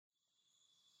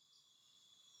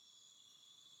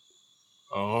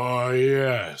Ah,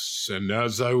 yes, and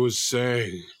as I was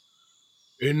saying,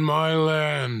 in my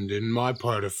land, in my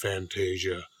part of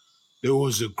Fantasia, there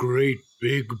was a great,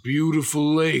 big,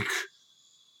 beautiful lake,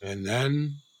 and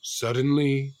then,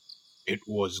 suddenly, it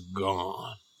was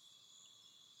gone.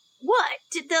 What?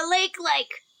 Did the lake,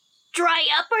 dry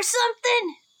up or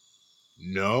something?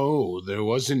 No, there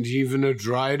wasn't even a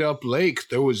dried-up lake.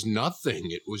 There was nothing.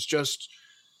 It was just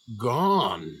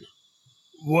gone.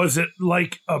 Was it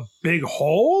like a big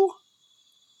hole?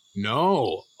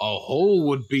 No, a hole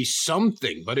would be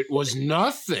something, but it was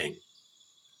nothing.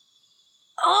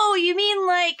 Oh, you mean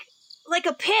like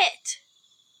a pit?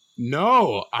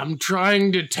 No, I'm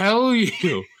trying to tell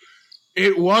you.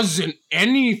 It wasn't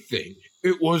anything.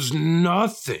 It was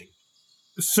nothing.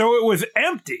 So it was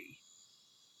empty.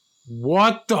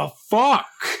 What the fuck?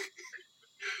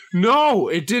 No,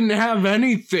 it didn't have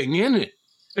anything in it.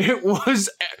 It wasn't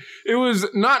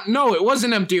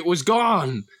empty. It was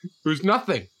gone. It was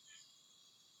nothing.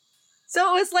 So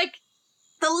it was like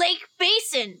the lake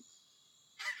basin.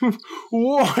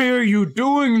 Why are you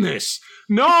doing this?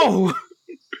 No!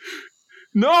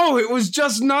 No, it was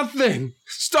just nothing.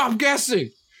 Stop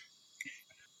guessing.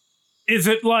 Is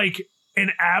it like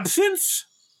an absence?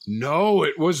 No,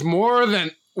 it was more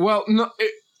than... Well, no,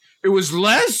 it was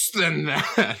less than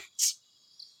that.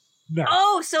 No.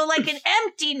 Oh, so like an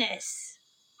emptiness.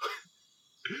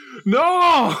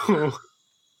 No!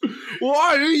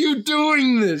 Why are you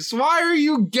doing this? Why are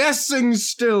you guessing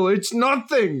still? It's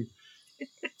nothing.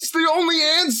 It's the only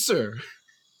answer.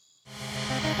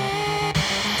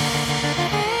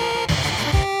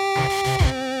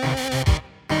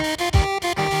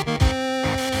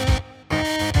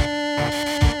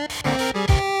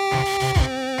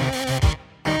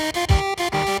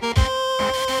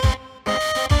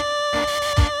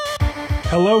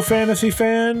 Hello, fantasy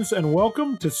fans, and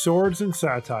welcome to Swords and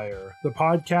Satire, the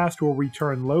podcast where we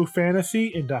turn low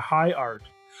fantasy into high art.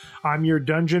 I'm your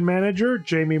dungeon manager,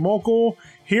 Jamie Mokel,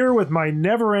 here with my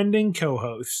never-ending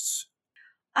co-hosts.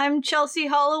 I'm Chelsea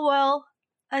Hollowell,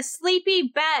 a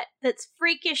sleepy bat that's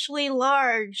freakishly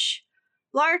large.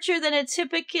 Larger than a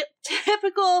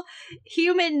typical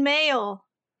human male.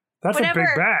 That's a big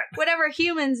bat. Whatever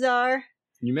humans are.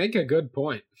 You make a good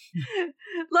point.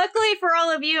 Luckily for all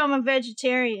of you, I'm a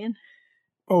vegetarian.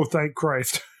 Oh, thank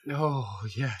Christ. Oh,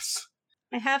 yes.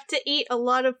 I have to eat a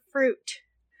lot of fruit.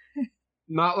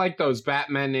 Not like those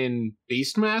Batmen in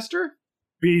Beastmaster?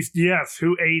 Beast, yes,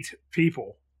 who ate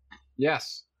people.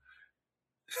 Yes.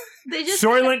 They just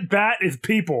Soylent Bat is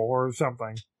people or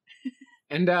something.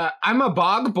 And I'm a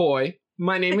bog boy.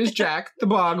 My name is Jack, the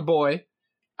bog boy.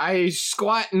 I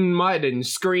squat in mud and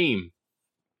scream.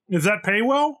 Does that pay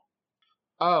well?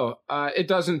 Oh, it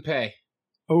doesn't pay.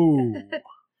 Oh,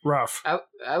 rough.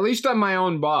 At least I'm my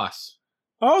own boss.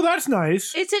 Oh, that's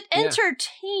nice. It's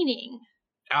entertaining.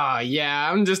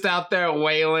 Yeah, I'm just out there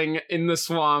wailing in the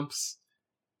swamps.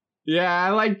 Yeah, I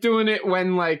like doing it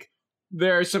when,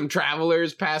 there are some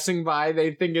travelers passing by.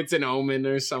 They think it's an omen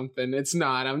or something. It's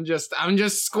not. I'm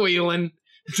just squealing.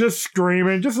 Just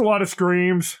screaming. Just a lot of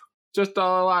screams. Just a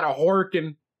lot of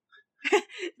horking.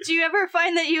 Do you ever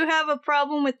find that you have a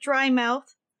problem with dry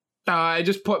mouth? I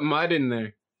just put mud in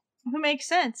there. That makes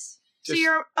sense. So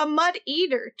you're a mud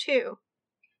eater, too.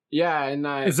 Yeah, and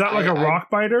is that like a rock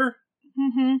biter?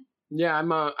 Mm-hmm. Yeah,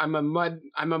 I'm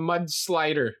a mud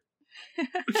slider.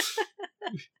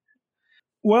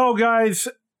 Well, guys,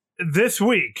 this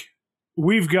week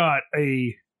we've got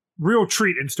a real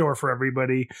treat in store for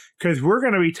everybody because we're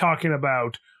going to be talking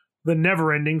about The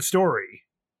Neverending Story.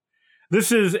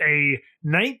 This is a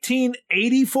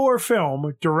 1984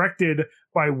 film directed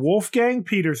by Wolfgang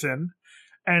Petersen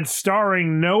and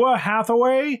starring Noah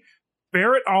Hathaway,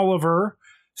 Barrett Oliver,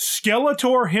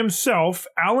 Skeletor himself,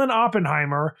 Alan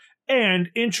Oppenheimer, and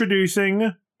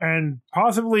introducing and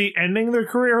possibly ending the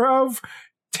career of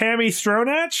Tammy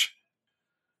Stronach.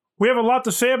 We have a lot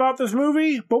to say about this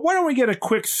movie, but why don't we get a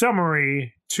quick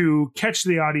summary to catch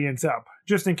the audience up,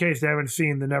 just in case they haven't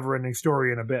seen The Neverending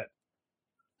Story in a bit.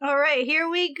 All right, here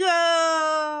we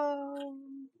go.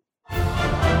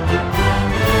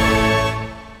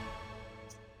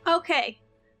 Okay,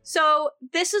 so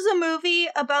this is a movie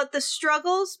about the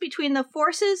struggles between the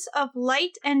forces of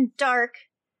light and dark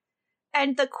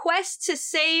and the quest to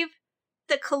save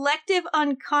the collective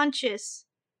unconscious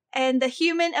and the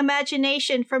human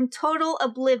imagination from total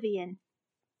oblivion.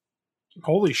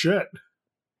 Holy shit.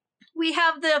 We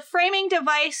have the framing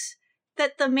device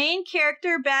that the main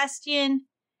character, Bastian,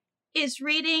 is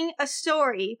reading a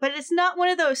story, but it's not one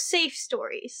of those safe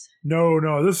stories. No,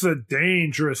 this is a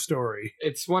dangerous story.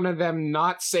 It's one of them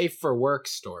not safe for work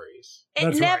stories.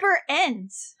 It never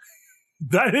ends.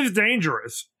 That is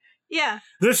dangerous. Yeah.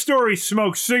 This story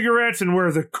smokes cigarettes and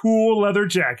wears a cool leather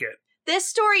jacket. This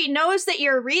story knows that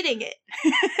you're reading it.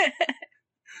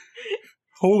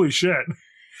 Holy shit.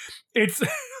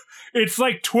 It's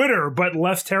like Twitter, but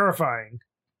less terrifying.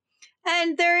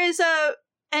 And there is an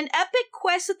epic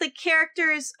quest that the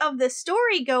characters of the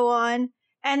story go on,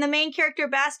 and the main character,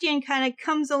 Bastian, kind of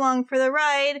comes along for the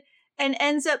ride and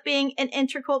ends up being an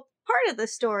integral part of the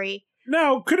story.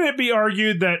 Now, couldn't it be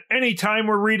argued that any time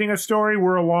we're reading a story,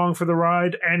 we're along for the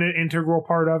ride and an integral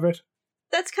part of it?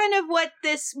 That's kind of what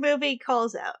this movie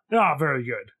calls out. Ah, very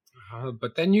good.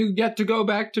 But then you get to go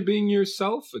back to being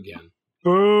yourself again.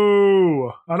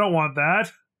 Boo! I don't want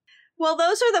that. Well,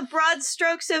 those are the broad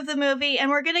strokes of the movie,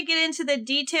 and we're going to get into the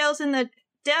details in the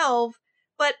delve.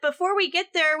 But before we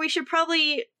get there, we should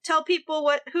probably tell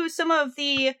people who some of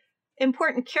the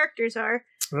important characters are.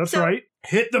 That's right.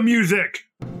 Hit the music!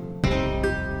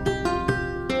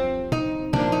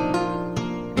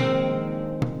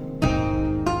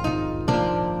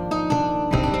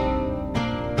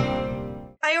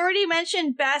 I already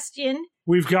mentioned Bastian.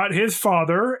 We've got his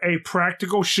father, a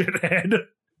practical shithead,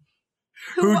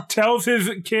 who tells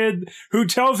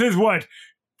his what?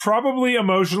 Probably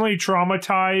emotionally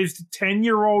traumatized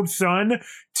 10-year-old son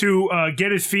to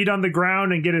get his feet on the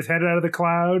ground and get his head out of the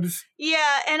clouds.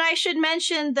 Yeah, and I should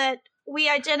mention that we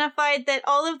identified that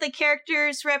all of the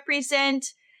characters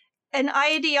represent an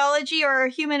ideology or a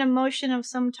human emotion of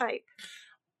some type.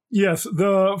 Yes,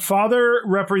 the father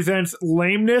represents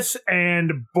lameness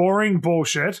and boring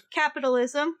bullshit.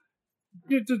 Capitalism.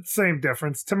 It's the same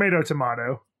difference. Tomato,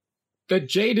 tomato. The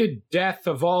jaded death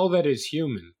of all that is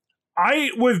human.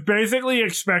 I was basically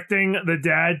expecting the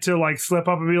dad to slip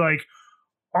up and be like,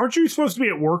 "Aren't you supposed to be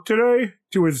at work today?"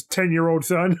 to his 10-year-old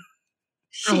son.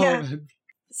 Yeah.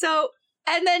 So,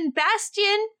 and then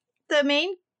Bastian, the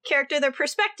main character, the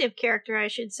perspective character, I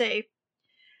should say.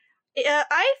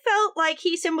 I felt like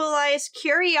he symbolized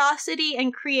curiosity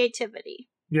and creativity.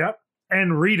 Yep.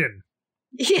 And reading.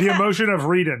 Yeah. The emotion of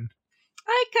reading.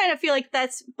 I kind of feel like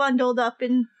that's bundled up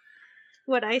in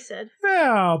what I said.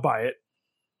 Yeah, I'll buy it.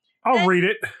 I'll read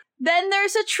it. Then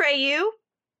there's Atreyu.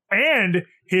 And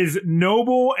his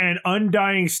noble and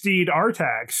undying steed,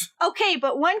 Artax. Okay,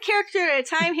 but one character at a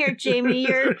time here, Jamie.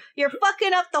 You're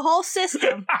fucking up the whole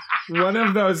system. One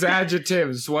of those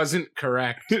adjectives wasn't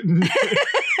correct.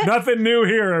 Nothing new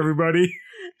here, everybody.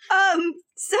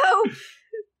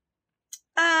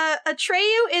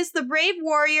 Atreyu is the brave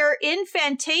warrior in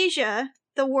Fantasia,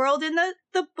 the world in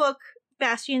the book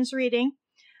Bastian's reading,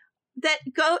 that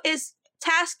is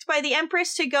tasked by the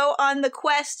Empress to go on the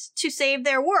quest to save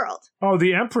their world. Oh,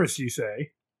 the Empress, you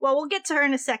say? Well, we'll get to her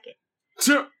in a second.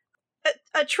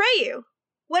 Atreyu,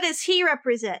 what does he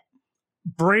represent?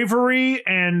 Bravery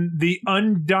and the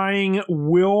undying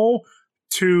will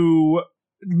to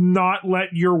not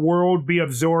let your world be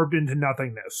absorbed into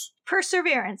nothingness.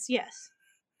 Perseverance, yes.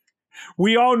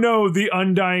 We all know the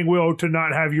undying will to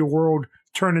not have your world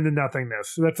turn into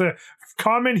nothingness. That's a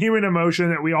common human emotion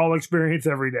that we all experience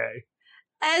every day.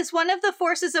 As one of the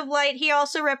forces of light, he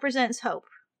also represents hope.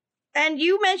 And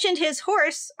you mentioned his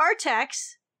horse,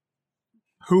 Artax.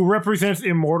 Who represents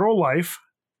immortal life.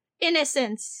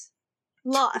 Innocence.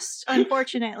 Lost,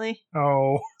 unfortunately.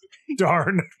 Oh,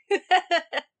 darn.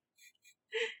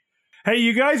 Hey,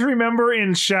 you guys remember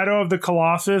in Shadow of the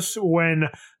Colossus when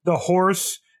the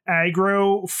horse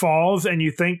aggro falls and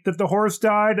you think that the horse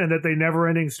died and that they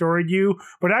never-ending storied you,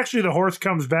 but actually the horse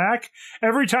comes back?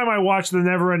 Every time I watch the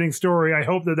never-ending story, I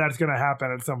hope that that's going to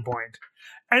happen at some point.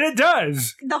 And it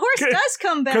does! The horse does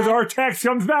come back! Because Artax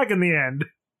comes back in the end.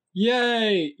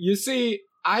 Yay! You see,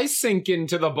 I sink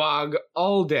into the bog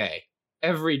all day.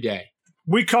 Every day.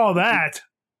 We call that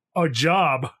a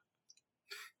job.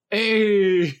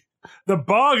 Hey! The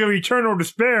bog of eternal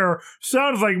despair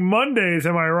sounds like Mondays,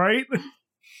 am I right?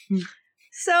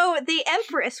 So, the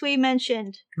Empress we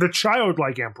mentioned. The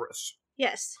childlike Empress.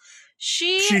 Yes.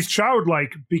 She's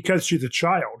childlike because she's a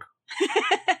child.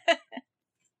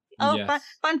 Oh, yes.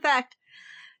 Fun fact.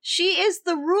 She is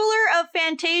the ruler of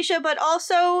Fantasia, but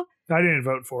also... I didn't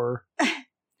vote for her.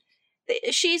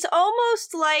 She's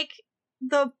almost like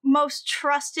the most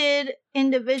trusted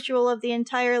individual of the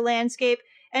entire landscape.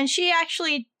 And she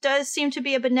actually does seem to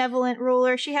be a benevolent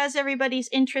ruler. She has everybody's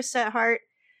interests at heart.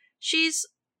 She's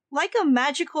like a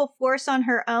magical force on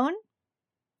her own,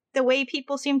 the way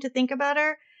people seem to think about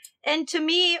her. And to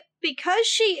me,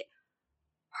 because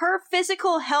her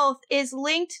physical health is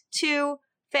linked to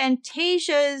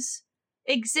Fantasia's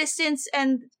existence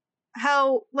and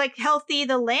how healthy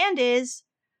the land is,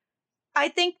 I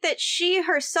think that she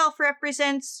herself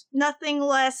represents nothing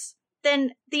less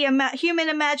than the human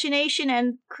imagination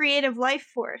and creative life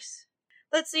force.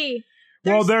 Let's see.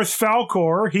 Well, there's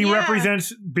Falkor. He Yeah.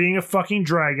 represents being a fucking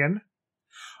dragon.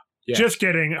 Yeah. Just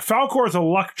kidding. Falkor's a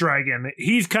luck dragon.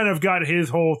 He's kind of got his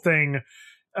whole thing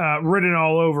written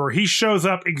all over. He shows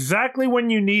up exactly when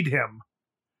you need him.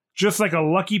 Just like a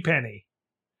lucky penny.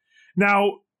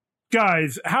 Now,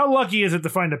 guys, how lucky is it to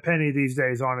find a penny these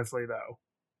days, honestly, though?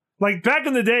 Like, back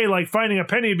in the day, like, finding a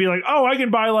penny would be like, oh, I can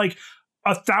buy, like,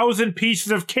 1,000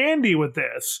 pieces of candy with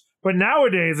this. But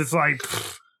nowadays, it's like,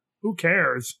 pfft, who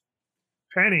cares?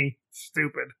 Penny.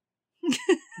 Stupid.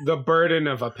 The burden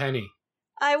of a penny.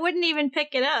 I wouldn't even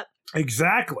pick it up.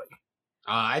 Exactly.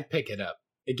 I'd pick it up.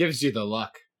 It gives you the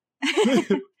luck.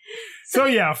 So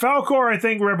yeah, Falkor, I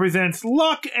think, represents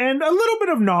luck and a little bit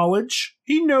of knowledge.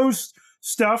 He knows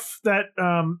stuff that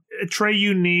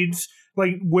Atreyu needs,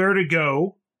 like where to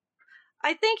go.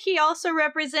 I think he also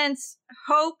represents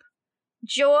hope,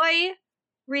 joy,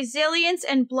 resilience,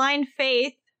 and blind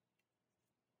faith.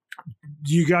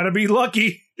 You gotta be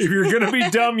lucky. If you're gonna be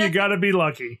dumb, you gotta be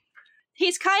lucky.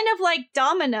 He's kind of like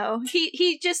Domino.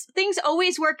 He just, things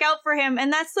always work out for him,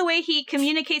 and that's the way he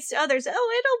communicates to others.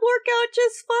 Oh, it'll work out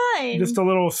just fine. Just a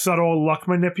little subtle luck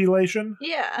manipulation.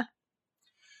 Yeah.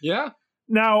 Yeah.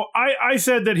 Now, I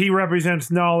said that he represents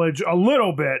knowledge a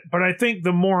little bit, but I think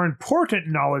the more important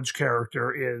knowledge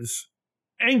character is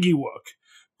Engiwook,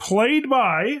 played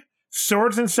by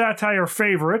Swords and Satire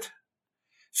favorite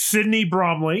Sidney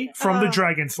Bromley from The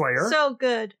Dragon Slayer. So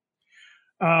good.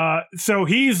 So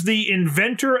he's the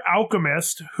inventor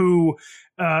alchemist who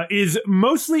is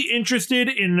mostly interested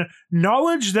in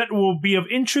knowledge that will be of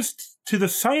interest to the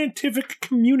scientific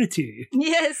community.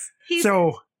 Yes.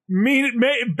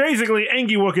 Basically,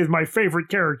 Engiwook is my favorite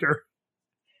character.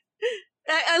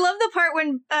 I love the part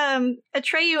when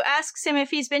Atreyu asks him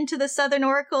if he's been to the Southern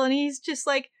Oracle, and he's just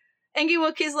like,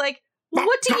 Engiwook is like,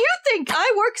 what do you think?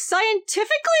 I work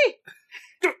scientifically?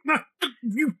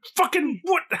 You fucking,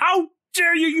 what? How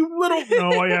dare you, you little...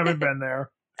 No, I haven't been there.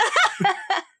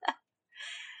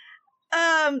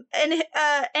 And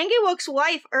Engiwook's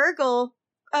wife, Urgel,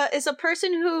 is a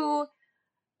person who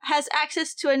has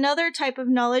access to another type of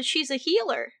knowledge. She's a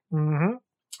healer. Mm-hmm.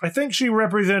 I think she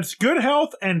represents good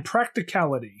health and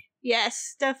practicality.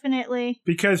 Yes, definitely.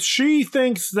 Because she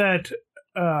thinks that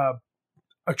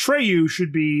Atreyu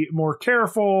should be more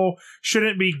careful,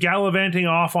 shouldn't be gallivanting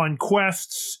off on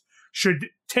quests, should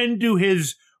tend to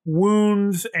his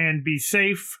wounds and be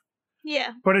safe.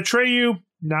 Yeah. But Atreyu,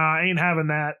 nah, ain't having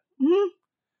that. Mm-hmm.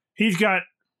 He's got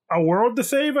a world to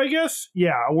save, I guess?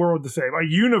 Yeah, a world to save. A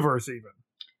universe, even.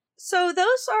 So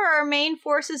those are our main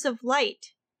forces of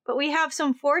light. But we have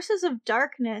some forces of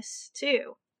darkness,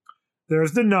 too.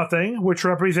 There's the Nothing, which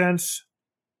represents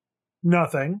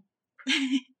nothing.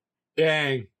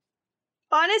 Dang.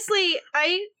 Honestly,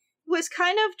 I was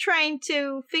kind of trying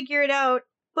to figure it out,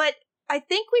 but I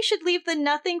think we should leave the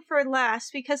Nothing for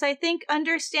last, because I think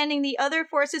understanding the other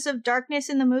forces of darkness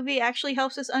in the movie actually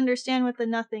helps us understand what the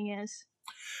Nothing is.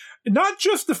 Not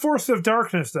just the force of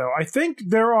darkness, though. I think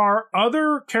there are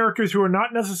other characters who are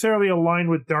not necessarily aligned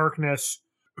with darkness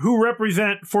who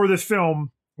represent, for this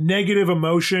film, negative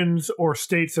emotions or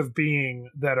states of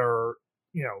being that are,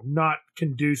 you know, not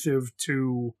conducive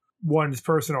to one's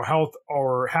personal health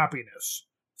or happiness.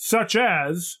 Such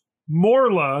as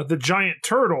Morla, the giant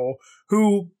turtle,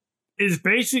 who is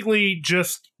basically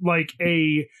just like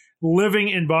a living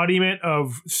embodiment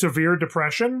of severe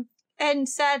depression. And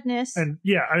sadness. And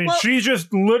yeah, I mean, she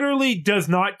just literally does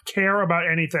not care about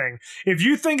anything. If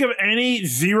you think of any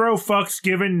zero fucks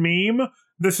given meme,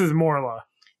 this is Morla.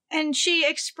 And she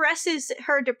expresses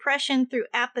her depression through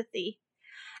apathy.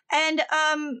 And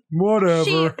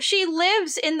whatever. She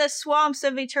lives in the swamps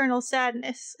of eternal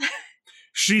sadness.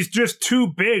 She's just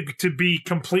too big to be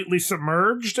completely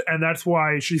submerged, and that's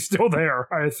why she's still there,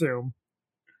 I assume.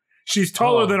 She's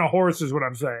taller than a horse, is what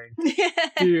I'm saying.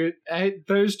 Dude,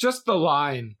 there's just the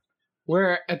line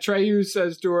where Atreyu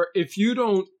says to her, if you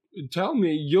don't tell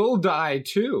me, you'll die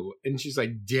too. And she's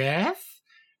like, death?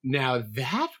 Now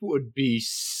that would be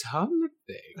something.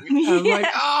 I'm like,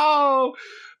 oh,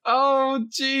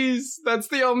 geez. That's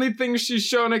the only thing she's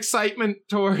shown excitement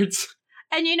towards.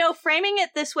 And you know, framing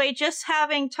it this way, just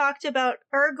having talked about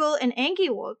Urgel and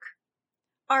Engiwook,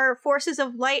 are forces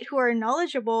of light who are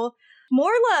knowledgeable,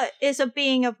 Morla is a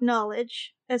being of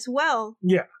knowledge as well.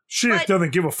 Yeah, she just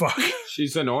doesn't give a fuck.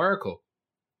 She's an oracle.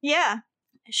 Yeah.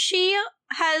 She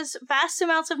has vast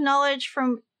amounts of knowledge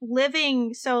from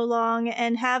living so long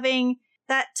and having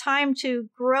that time to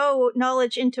grow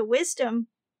knowledge into wisdom.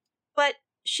 But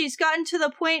she's gotten to the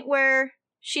point where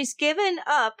she's given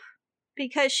up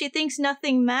because she thinks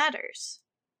nothing matters.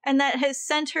 and that has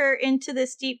sent her into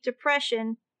this deep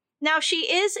depression. Now,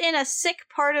 she is in a sick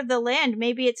part of the land.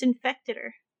 Maybe it's infected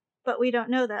her, but we don't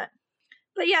know that.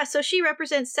 But yeah, so she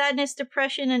represents sadness,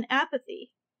 depression, and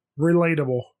apathy.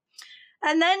 Relatable.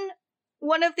 And then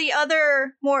one of the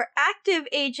other more active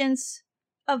agents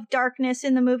of darkness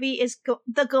in the movie is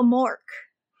the Gmork.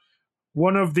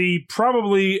 One of the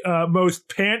probably most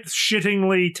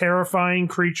pants-shittingly terrifying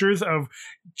creatures of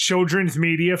children's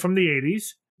media from the 80s.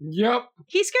 Yep.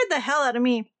 He scared the hell out of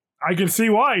me. I can see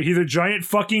why. He's a giant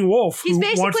fucking wolf who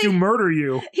wants to murder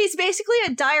you. He's basically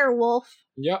a dire wolf.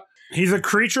 Yep. He's a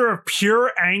creature of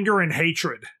pure anger and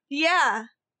hatred. Yeah,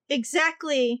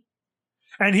 exactly.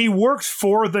 And he works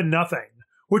for the Nothing,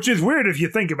 which is weird if you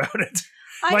think about it.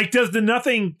 Like, does the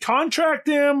Nothing contract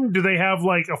him? Do they have,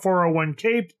 like, a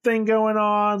 401k thing going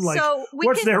on? Like, so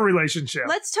what's their relationship?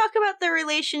 Let's talk about their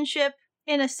relationship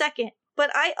in a second.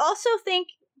 But I also think,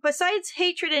 besides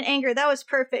hatred and anger, that was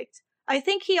perfect. I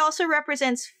think he also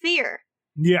represents fear.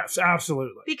 Yes,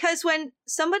 absolutely. Because when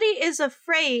somebody is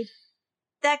afraid,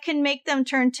 that can make them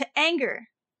turn to anger.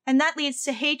 And that leads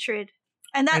to hatred.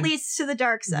 And that leads to the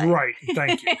dark side. Right,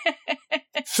 thank you.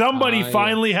 Somebody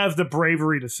finally has the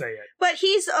bravery to say it. But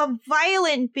he's a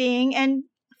violent being, and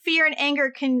fear and anger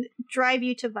can drive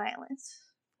you to violence.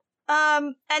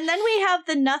 And then we have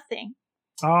the Nothing.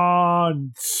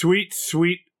 Sweet,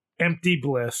 sweet, empty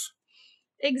bliss.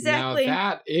 Exactly.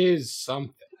 Now that is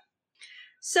something.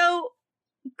 So,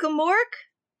 Gmork.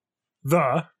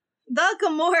 The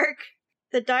Gmork,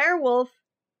 the dire wolf.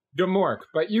 Gmork,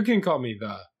 but you can call me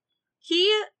the.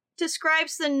 He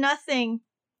describes the Nothing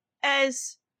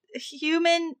as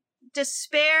human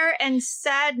despair and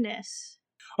sadness.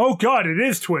 Oh god, it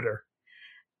is Twitter.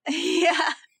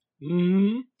 Yeah.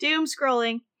 Mm-hmm. Doom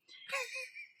scrolling.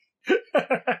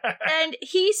 And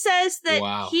he says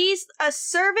that he's a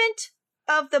servant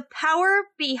of the power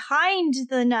behind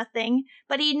the Nothing,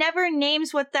 but he never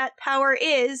names what that power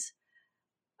is.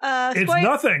 It's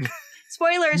nothing.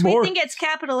 Spoilers, we think it's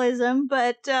capitalism,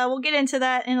 but we'll get into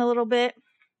that in a little bit.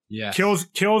 Yes.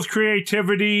 Kills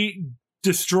creativity,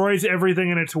 destroys everything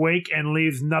in its wake, and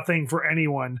leaves nothing for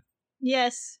anyone.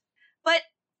 Yes. But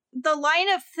the line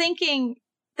of thinking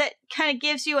that kind of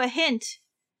gives you a hint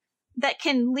that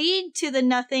can lead to the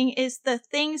Nothing is the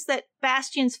things that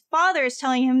Bastian's father is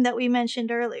telling him that we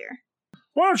mentioned earlier.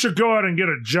 Why don't you go out and get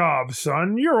a job,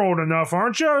 son? You're old enough,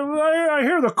 aren't you? I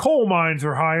hear the coal mines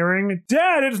are hiring.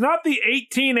 Dad, it's not the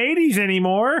 1880s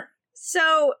anymore.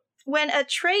 So, when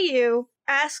Atreyu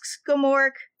asks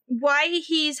Gmork why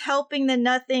he's helping the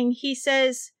Nothing, he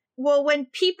says, well, when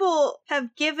people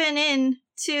have given in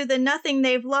to the Nothing,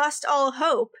 they've lost all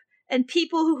hope. And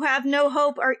people who have no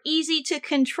hope are easy to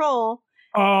control.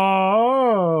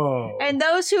 Oh. And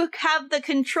those who have the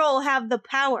control have the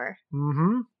power.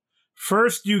 Mm-hmm.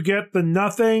 First you get the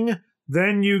Nothing,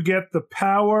 then you get the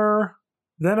power,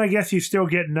 then I guess you still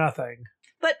get nothing.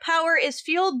 But power is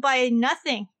fueled by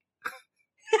nothing.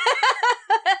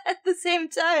 At the same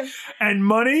time. And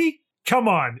money? Come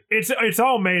on. It's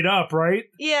all made up, right?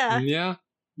 Yeah. Yeah.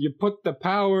 You put the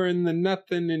power in the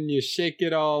Nothing and you shake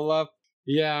it all up.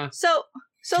 Yeah. So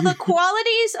the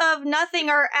qualities of Nothing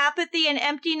are apathy and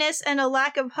emptiness and a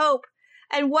lack of hope.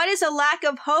 And what is a lack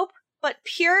of hope but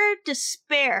pure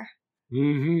despair?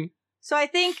 Mm-hmm. So I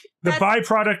think the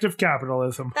byproduct of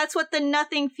capitalism. That's what the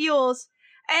Nothing fuels.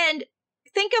 And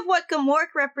think of what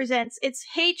Gmork represents. It's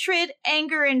hatred,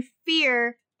 anger, and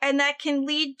fear, and that can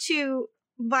lead to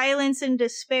violence and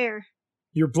despair.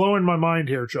 You're blowing my mind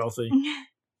here, Chelsea.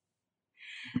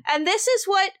 And this is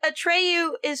what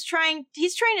Atreyu is trying.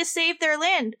 He's trying to save their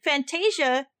land.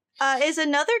 Fantasia is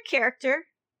another character.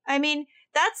 I mean,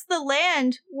 that's the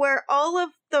land where all of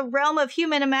the realm of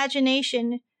human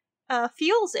imagination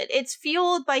fuels it. It's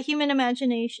fueled by human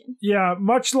imagination. Yeah,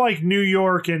 much like New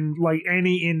York and like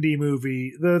any indie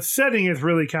movie, the setting is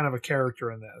really kind of a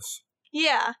character in this.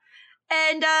 Yeah.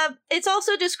 And it's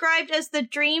also described as the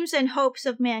dreams and hopes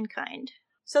of mankind.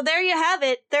 So there you have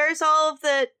it. There's all of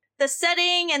the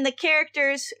setting and the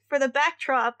characters for the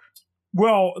backdrop.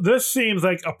 Well, this seems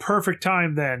like a perfect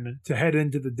time then to head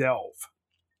into the delve.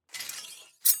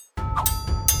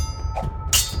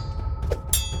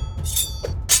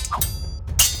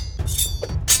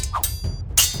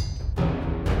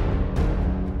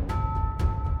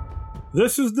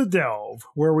 This is The Delve,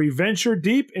 where we venture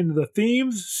deep into the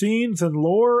themes, scenes, and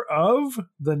lore of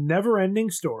The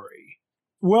Neverending Story.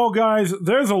 Well, guys,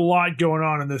 there's a lot going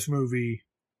on in this movie.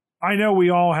 I know we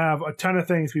all have a ton of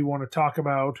things we want to talk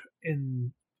about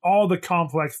in all the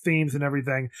complex themes and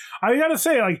everything. I gotta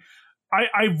say, like,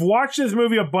 I've watched this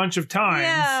movie a bunch of times.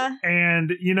 Yeah.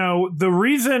 And, you know, the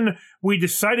reason we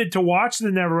decided to watch The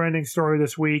Neverending Story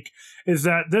this week is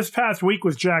that this past week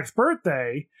was Jack's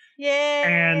birthday. Yay.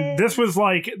 And this was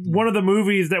like one of the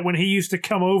movies that when he used to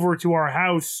come over to our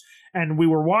house and we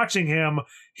were watching him,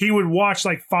 he would watch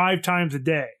like 5 times a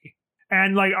day.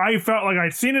 And like I felt like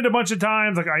I'd seen it a bunch of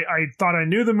times, like I thought I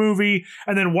knew the movie,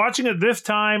 and then watching it this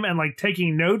time and like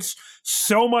taking notes,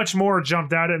 so much more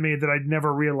jumped out at me that I'd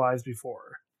never realized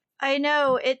before. I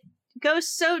know, it goes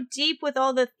so deep with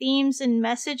all the themes and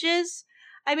messages.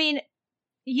 I mean,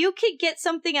 you could get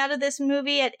something out of this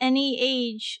movie at any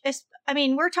age. I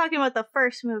mean, we're talking about the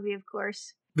first movie, of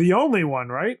course. The only one,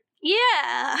 right?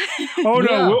 Yeah. Oh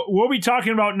Yeah. no, we'll be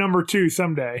talking about number 2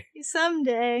 someday.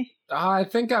 Someday. I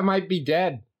think I might be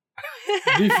dead.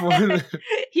 Before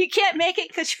You can't make it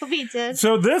because you'll be dead.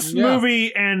 So this Yeah.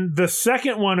 movie and the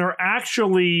second one are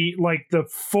actually like the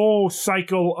full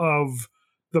cycle of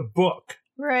the book.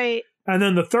 Right. And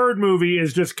then the third movie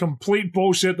is just complete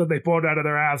bullshit that they pulled out of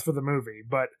their ass for the movie.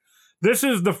 But this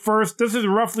is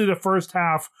roughly the first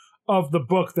half of the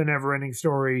book, The Neverending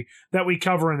Story, that we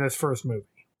cover in this first movie.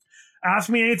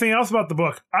 Ask me anything else about the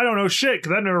book. I don't know shit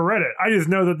because I never read it. I just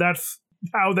know that that's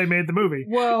how they made the movie.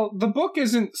 well, the book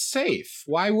isn't safe.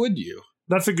 Why would you?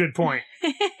 That's a good point.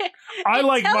 It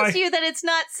like tells you that it's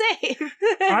not safe.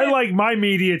 I like my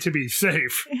media to be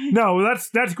safe. No,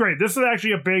 that's great. This is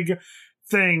actually a big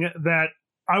thing that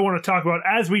I want to talk about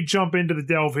as we jump into the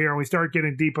delve here and we start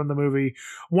getting deep on the movie.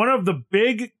 One of the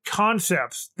big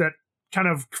concepts that kind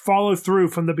of follow through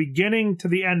from the beginning to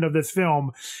the end of this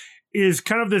film is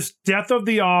kind of this death of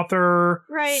the author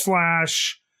Right.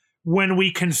 / when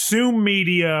we consume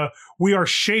media, we are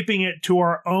shaping it to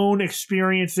our own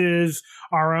experiences,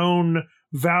 our own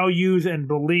values and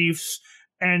beliefs.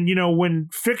 And, you know, when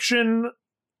fiction,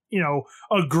 you know,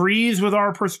 agrees with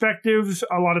our perspectives,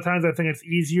 a lot of times I think it's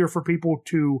easier for people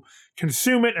to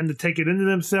consume it and to take it into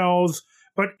themselves.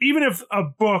 But even if a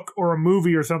book or a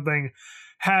movie or something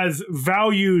has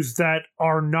values that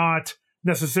are not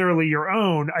necessarily your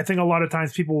own, I think a lot of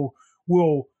times people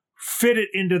will fit it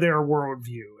into their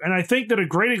worldview. And I think that a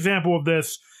great example of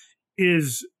this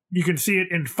is you can see it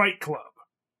in Fight Club,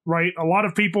 right? A lot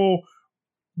of people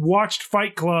watched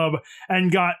Fight Club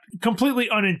and got completely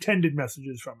unintended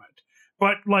messages from it.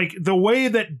 But like the way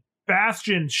that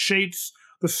Bastian shapes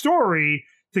the story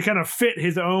to kind of fit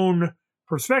his own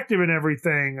perspective and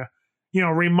everything, you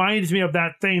know, reminds me of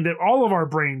that thing that all of our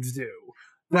brains do.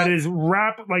 That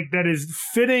is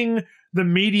fitting the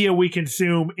media we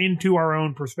consume into our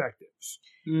own perspectives.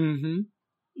 Mm-hmm.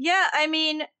 Yeah, I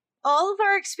mean, all of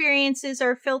our experiences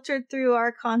are filtered through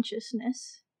our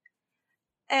consciousness.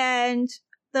 And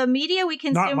the media we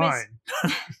consume Not mine.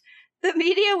 the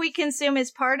media we consume is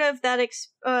part of that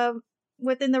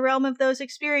within the realm of those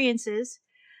experiences.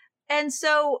 And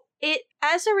so it,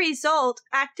 as a result,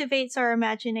 activates our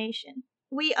imagination.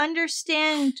 We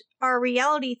understand our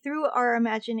reality through our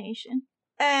imagination.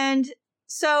 And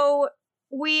so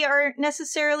we are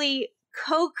necessarily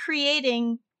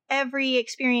co-creating every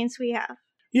experience we have.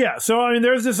 Yeah, so I mean,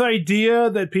 there's this idea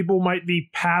that people might be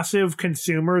passive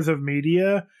consumers of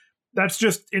media. That's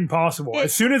just impossible.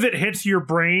 As soon as it hits your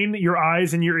brain, your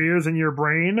eyes and your ears and your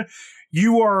brain,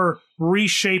 you are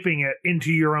reshaping it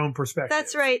into your own perspective.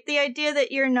 That's right. The idea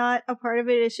that you're not a part of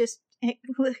it is just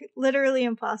literally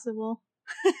impossible.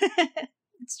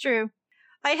 It's true.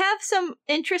 I have some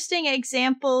interesting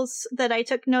examples that I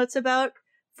took notes about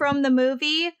from the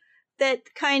movie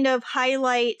that kind of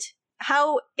highlight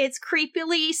how it's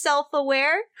creepily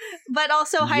self-aware, but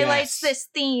also highlights this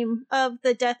theme of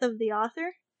the death of the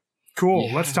author. Cool.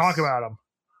 Yes. Let's talk about them.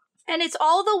 And it's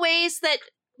all the ways that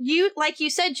you, like you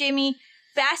said, Jamie,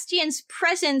 Bastian's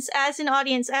presence as an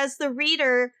audience, as the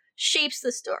reader, shapes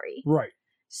the story. Right.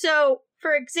 So,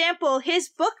 for example, his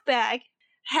book bag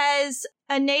has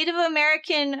a Native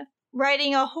American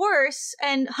riding a horse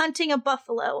and hunting a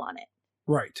buffalo on it.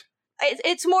 Right.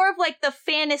 It's more of like the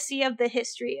fantasy of the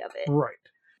history of it. Right.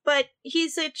 But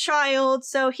he's a child,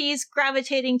 so he's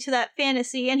gravitating to that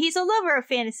fantasy, and he's a lover of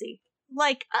fantasy,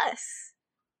 like us.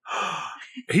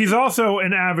 He's also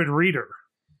an avid reader.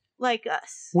 Like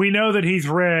us. We know that he's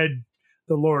read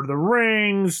The Lord of the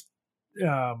Rings.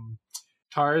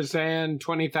 Tarzan,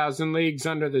 20,000 Leagues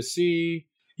Under the Sea.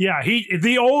 Yeah,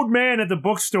 the old man at the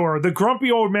bookstore, the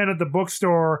grumpy old man at the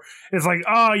bookstore is like,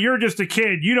 you're just a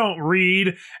kid. You don't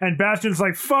read. And Bastian's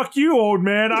like, fuck you, old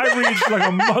man. I read like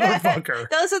a motherfucker.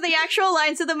 Those are the actual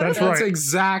lines of the movie. That's That's right.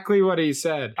 exactly what he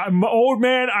said. I'm old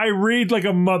man. I read like a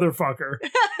motherfucker.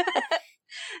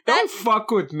 Don't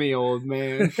fuck with me, old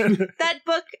man. That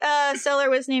book seller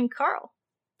was named Carl.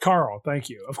 Carl, thank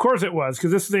you. Of course it was,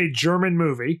 because this is a German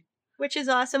movie. Which is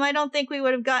awesome. I don't think we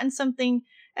would have gotten something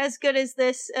as good as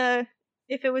this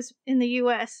if it was in the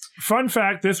U.S. Fun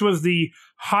fact, this was the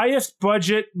highest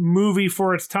budget movie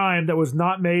for its time that was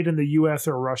not made in the U.S.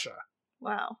 or Russia.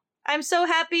 Wow. I'm so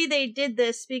happy they did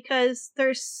this because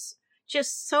there's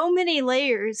just so many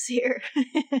layers here.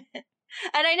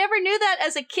 And I never knew that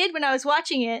as a kid when I was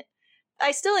watching it.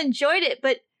 I still enjoyed it,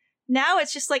 but now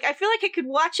it's just like, I feel like I could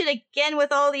watch it again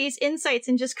with all these insights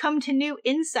and just come to new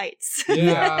insights.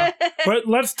 Yeah. But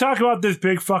let's talk about this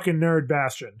big fucking nerd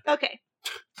Bastian. Okay.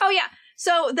 Oh, yeah.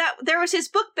 So there was his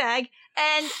book bag,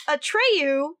 and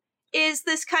Atreyu is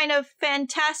this kind of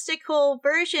fantastical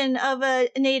version of a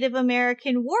Native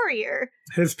American warrior.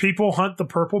 His people hunt the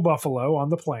purple buffalo on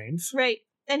the plains. Right.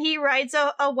 And he rides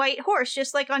a white horse,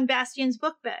 just like on Bastian's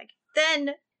book bag.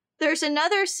 Then there's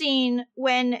another scene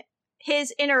when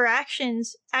his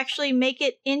interactions actually make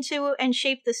it into and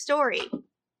shape the story.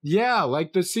 Yeah,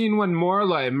 like the scene when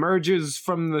Morla emerges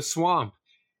from the swamp.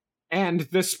 And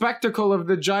the spectacle of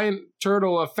the giant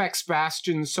turtle affects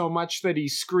Bastian so much that he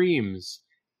screams.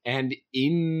 And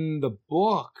in the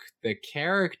book, the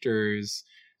characters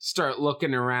start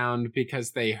looking around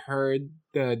because they heard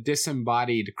the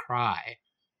disembodied cry.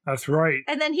 That's right.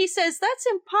 And then he says, "That's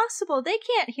impossible. They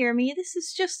can't hear me. This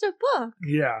is just a book."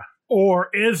 Yeah. Or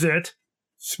is it?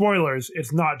 Spoilers,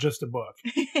 it's not just a book.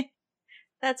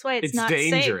 That's why it's not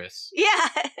dangerous. safe.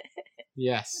 Yeah.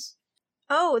 Yes.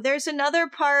 Oh, there's another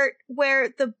part where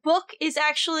the book is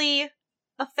actually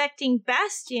affecting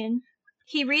Bastian.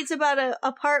 He reads about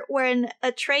a part when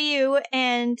Atreyu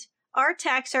and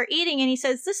Artax are eating, and he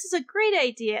says, "This is a great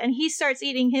idea," and he starts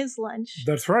eating his lunch.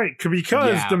 That's right.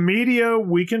 Because the media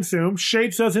we consume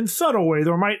shapes us in subtle ways,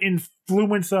 or might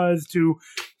influence us to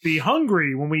be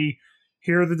hungry when we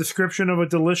hear the description of a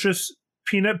delicious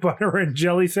peanut butter and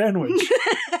jelly sandwich.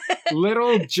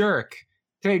 Little jerk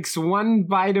takes one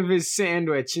bite of his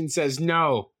sandwich and says,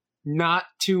 "No, not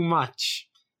too much.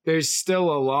 There's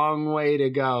still a long way to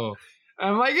go."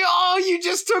 I'm like, "Oh, you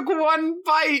just took one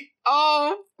bite.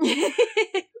 Oh,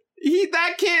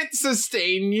 that can't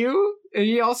sustain you." And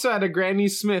he also had a Granny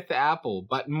Smith apple,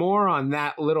 but more on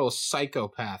that little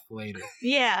psychopath later.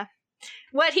 Yeah.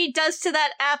 What he does to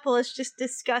that apple is just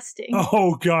disgusting.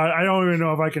 Oh, God. I don't even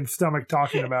know if I can stomach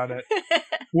talking about it.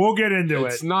 We'll get into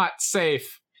It's it. not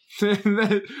safe.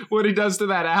 What he does to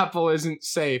that apple isn't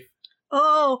safe.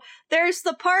 Oh, there's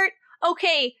the part.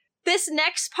 Okay, this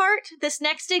next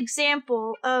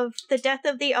example of the death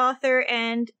of the author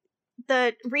and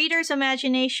the reader's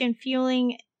imagination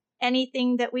fueling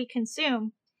anything that we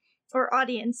consume, or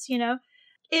audience,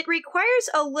 it requires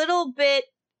a little bit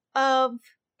of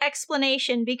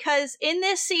explanation, because in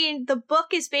this scene, the book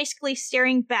is basically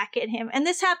staring back at him, and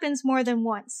this happens more than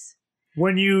once.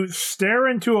 When you stare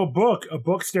into a book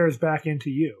stares back into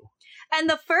you. And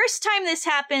the first time this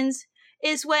happens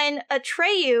is when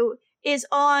Atreyu is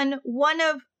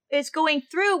going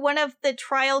through one of the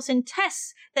trials and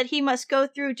tests that he must go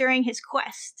through during his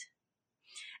quest.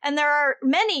 And there are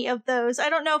many of those. I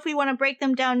don't know if we want to break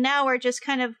them down now or just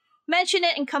kind of mention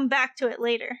it and come back to it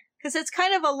later, because it's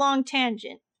kind of a long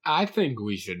tangent. I think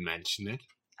we should mention it.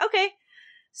 Okay.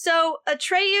 So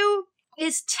Atreyu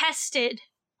is tested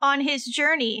on his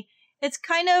journey. It's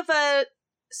kind of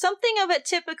something of a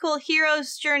typical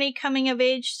hero's journey coming of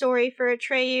age story for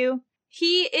Atreyu.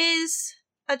 He is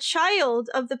a child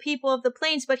of the people of the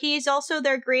plains, but he is also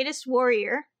their greatest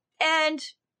warrior. And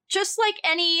just like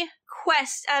any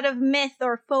quest out of myth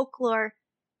or folklore,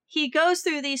 he goes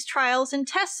through these trials and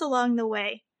tests along the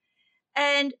way.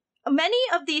 And many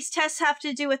of these tests have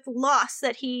to do with loss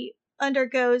that he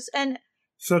undergoes, and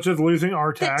such as losing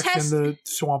Artax in the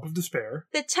Swamp of Despair.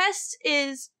 The test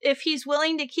is if he's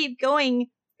willing to keep going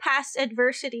past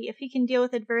adversity, if he can deal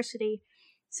with adversity.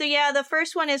 So yeah, the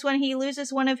first one is when he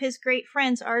loses one of his great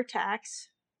friends, Artax.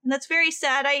 And that's very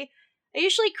sad. I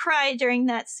usually cry during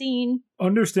that scene.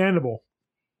 Understandable.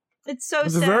 It's so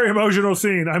It's sad. a very emotional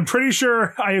scene. I'm pretty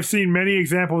sure I have seen many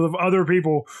examples of other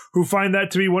people who find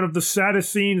that to be one of the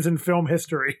saddest scenes in film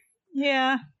history.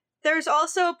 Yeah. There's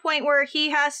also a point where he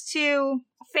has to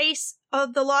face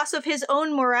the loss of his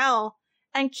own morale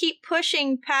and keep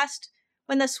pushing past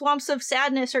when the swamps of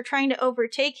sadness are trying to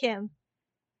overtake him.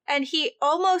 And he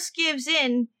almost gives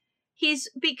in. He's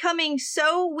becoming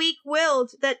so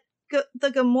weak-willed that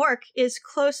the Gamork is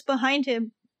close behind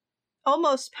him,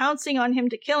 almost pouncing on him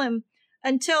to kill him,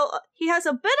 until he has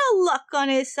a bit of luck on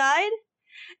his side.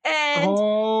 And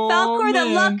Falkor, the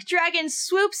luck dragon,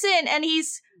 swoops in, and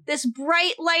he's this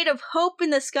bright light of hope in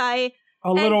the sky.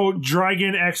 A little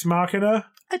dragon ex machina.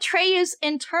 Atreyu's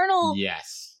internal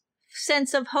Yes.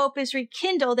 sense of hope is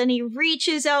rekindled, and he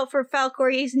reaches out for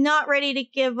Falkor. He's not ready to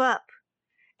give up.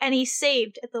 And he's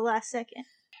saved at the last second.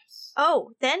 Yes.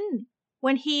 Oh, then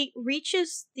when he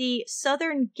reaches the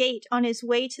southern gate on his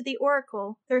way to the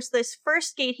Oracle, there's this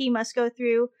first gate he must go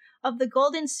through of the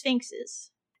Golden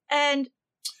Sphinxes. And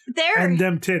there... And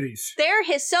them titties. There,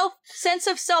 his sense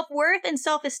of self-worth and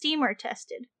self-esteem are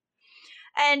tested.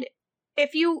 And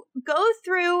if you go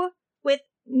through with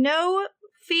no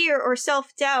fear or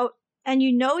self-doubt, and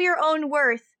you know your own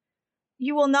worth,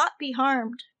 you will not be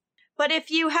harmed. But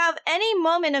if you have any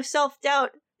moment of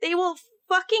self-doubt, they will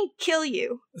fucking kill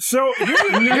you. So here's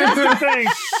the thing.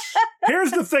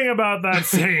 Here's the thing about that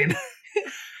scene.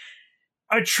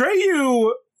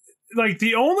 Atreyu, like,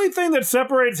 the only thing that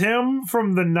separates him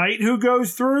from the knight who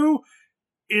goes through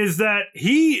is that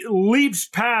he leaps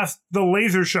past the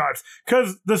laser shots,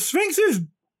 because the Sphinxes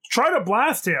try to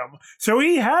blast him. So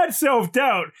he had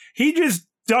self-doubt. He just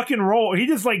duck and roll. He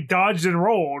just, like, dodged and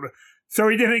rolled, so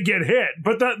he didn't get hit.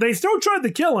 But they still tried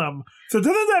to kill him. So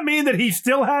doesn't that mean that he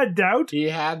still had doubt? He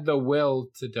had the will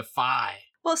to defy.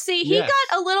 Well, see, he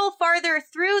got a little farther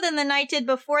through than the knight did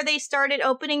before they started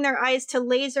opening their eyes to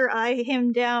laser eye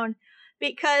him down.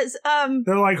 Because,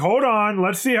 they're like, hold on,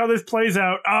 let's see how this plays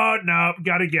out. Oh, no,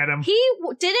 gotta get him. He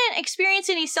didn't experience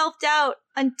any self-doubt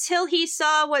until he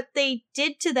saw what they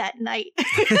did to that knight.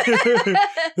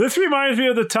 This reminds me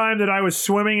of the time that I was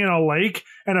swimming in a lake,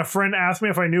 and a friend asked me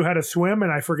if I knew how to swim,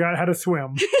 and I forgot how to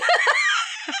swim.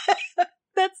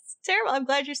 That's terrible. I'm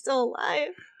glad you're still alive.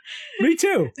 Me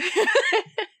too.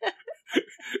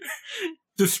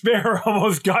 Despair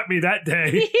almost got me that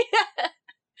day. Yeah.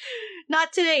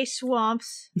 Not today,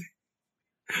 swamps.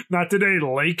 Not today,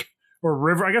 lake or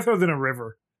river. I guess I was in a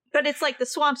river. But it's like the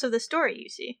swamps of the story, you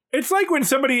see. It's like when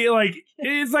somebody, like,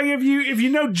 it's like if you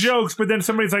know jokes, but then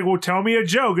somebody's like, well, tell me a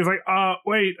joke. It's like,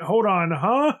 wait, hold on,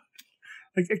 huh?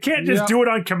 Like, I can't just do it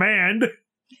on command.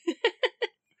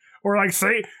 Or like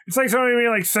it's like somebody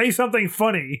like say something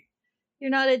funny.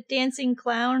 You're not a dancing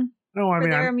clown? No, I mean,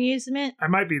 for their amusement? I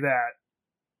might be that.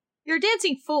 You're a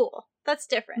dancing fool. That's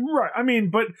different. Right. I mean,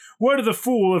 but what is a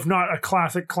fool if not a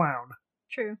classic clown?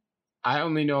 True. I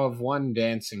only know of one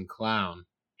dancing clown.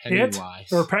 Pennywise.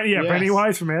 Yes.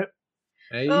 Pennywise from It.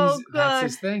 That's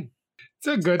his thing. It's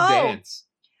a good dance.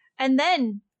 And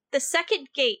then the second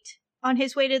gate on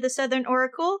his way to the Southern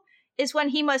Oracle is when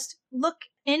he must look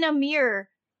in a mirror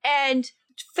and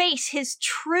face his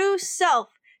true self.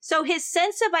 So his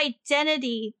sense of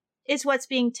identity is what's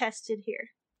being tested here.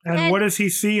 And what does he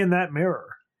see in that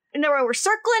mirror? No, we're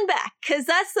circling back, because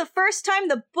that's the first time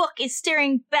the book is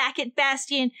staring back at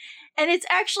Bastian, and it's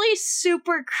actually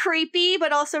super creepy,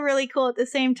 but also really cool at the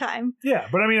same time. Yeah,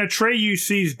 but I mean, Atreyu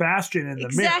sees Bastian in the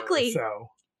mirror, so...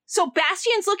 So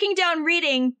Bastian's looking down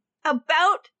reading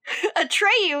about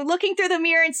Atreyu looking through the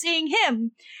mirror and seeing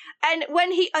him. And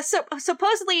when he,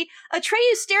 supposedly,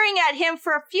 Atreyu's staring at him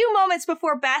for a few moments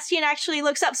before Bastian actually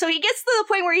looks up. So he gets to the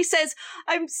point where he says,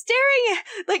 I'm staring,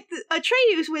 like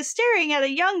Atreyu was staring at a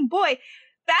young boy.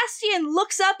 Bastian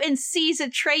looks up and sees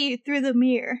Atreyu through the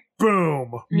mirror.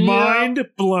 Boom. Mind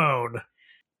blown.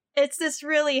 It's this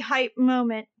really hype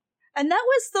moment. And that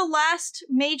was the last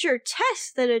major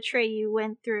test that Atreyu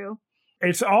went through.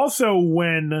 It's also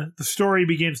when the story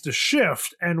begins to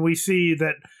shift and we see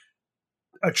that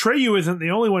Atreyu isn't the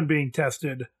only one being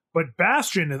tested, but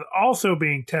Bastian is also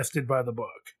being tested by the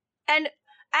book. And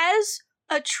as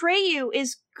Atreyu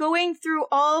is going through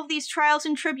all of these trials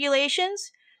and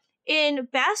tribulations, in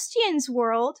Bastian's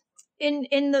world, in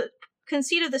the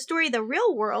conceit of the story, the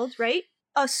real world, right?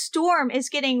 A storm is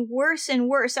getting worse and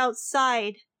worse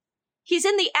outside. He's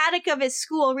in the attic of his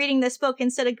school reading this book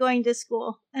instead of going to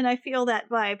school, and I feel that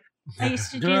vibe. I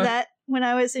used to do that when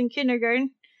I was in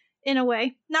kindergarten. In a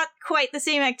way. Not quite the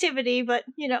same activity, but,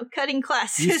 cutting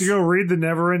classes. You used to go read the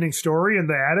never-ending story in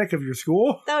the attic of your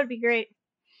school? That would be great.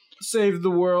 Save the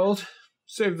world.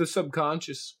 Save the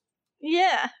subconscious.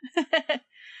 Yeah.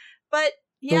 But,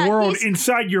 yeah. The world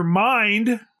inside your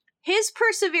mind. His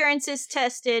perseverance is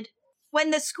tested when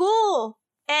the school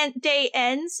day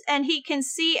ends and he can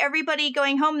see everybody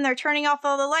going home and they're turning off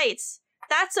all the lights.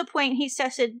 That's a point he's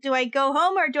tested. Do I go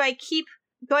home or do I keep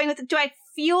going with it? Do I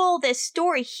fuel this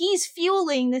story? He's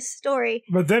fueling this story.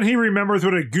 But then he remembers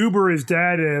what a goober his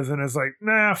dad is and is like,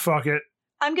 nah, fuck it.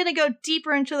 I'm gonna go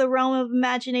deeper into the realm of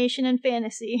imagination and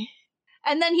fantasy.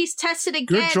 And then he's tested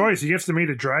again. Good choice. He gets to meet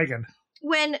a dragon.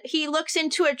 When he looks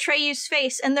into Atreyu's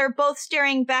face and they're both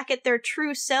staring back at their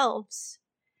true selves.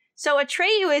 So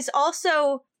Atreyu is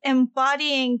also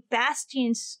embodying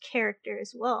Bastian's character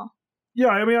as well. Yeah,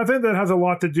 I mean, I think that has a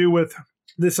lot to do with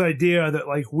this idea that,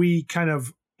 like, we kind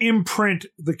of imprint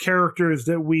the characters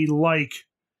that we like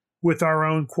with our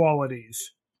own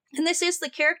qualities. And this is the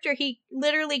character he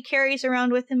literally carries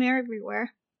around with him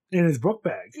everywhere. In his book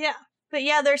bag. Yeah. But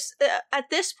yeah, there's at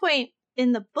this point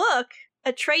in the book,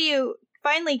 Atreyu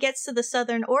finally gets to the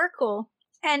Southern Oracle.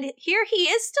 And here he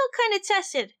is still kind of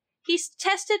tested. He's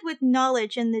tested with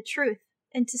knowledge and the truth,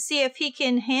 and to see if he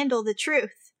can handle the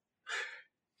truth.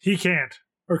 He can't.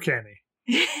 Or can he?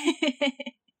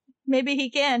 Maybe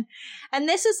he can. And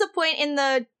this is the point in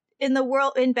the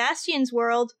world, in Bastian's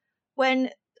world, when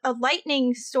a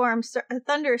thunderstorm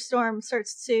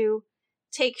starts to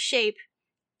take shape,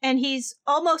 and he's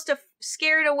almost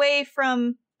scared away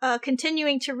from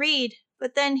continuing to read,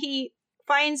 but then he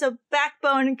finds a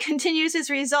backbone and continues his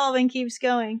resolve and keeps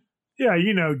going. Yeah,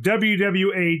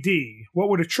 WWAD. What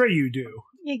would Atreyu do?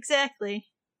 Exactly.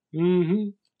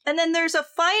 Mm-hmm. And then there's a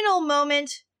final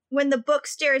moment when the book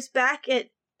stares back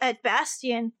at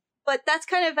Bastian, but that's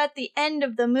kind of at the end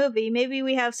of the movie. Maybe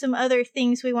we have some other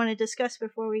things we want to discuss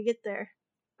before we get there.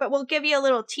 But we'll give you a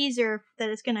little teaser that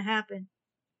it's going to happen.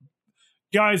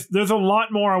 Guys, there's a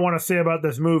lot more I want to say about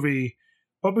this movie,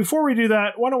 but before we do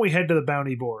that, why don't we head to the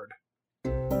bounty board?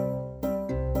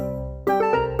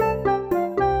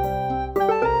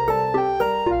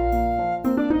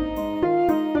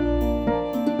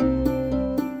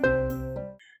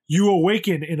 You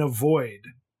awaken in a void.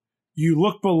 You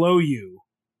look below you,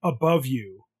 above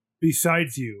you,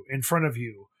 besides you, in front of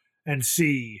you, and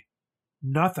see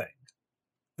nothing.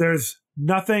 There's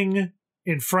nothing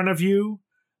in front of you.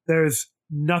 There's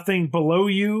nothing below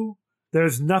you.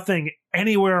 There's nothing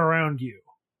anywhere around you.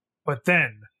 But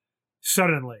then,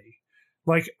 suddenly,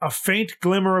 like a faint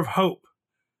glimmer of hope,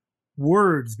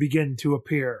 words begin to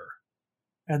appear.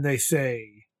 And they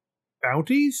say,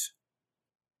 bounties?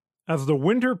 As the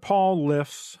winter pall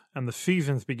lifts and the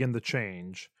seasons begin to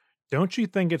change, don't you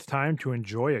think it's time to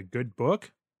enjoy a good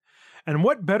book? And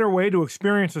what better way to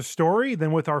experience a story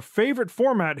than with our favorite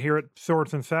format here at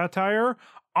Swords and Satire,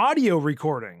 audio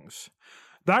recordings?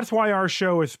 That's why our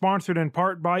show is sponsored in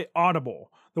part by Audible,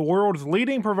 the world's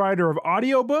leading provider of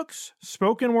audiobooks,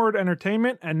 spoken word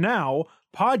entertainment, and now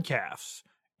podcasts,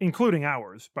 including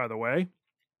ours, by the way.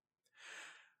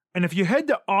 And if you head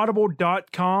to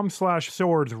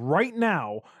audible.com/swords right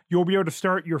now, you'll be able to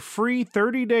start your free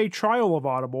 30-day trial of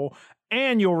Audible,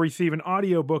 and you'll receive an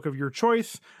audiobook of your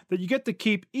choice that you get to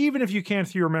keep even if you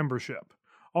cancel your membership.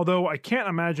 Although I can't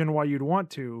imagine why you'd want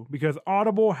to, because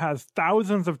Audible has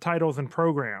thousands of titles and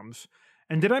programs.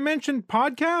 And did I mention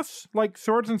podcasts like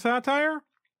Swords and Satire?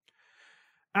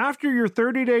 After your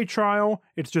 30-day trial,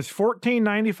 it's just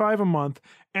 $14.95 a month,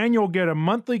 and you'll get a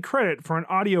monthly credit for an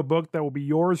audiobook that will be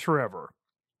yours forever.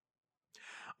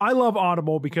 I love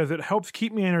Audible because it helps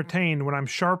keep me entertained when I'm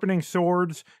sharpening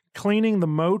swords, cleaning the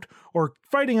moat, or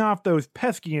fighting off those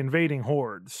pesky invading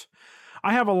hordes.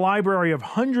 I have a library of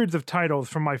hundreds of titles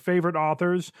from my favorite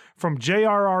authors, from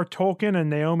J.R.R. Tolkien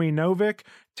and Naomi Novik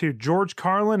to George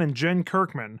Carlin and Jen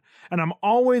Kirkman, and I'm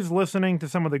always listening to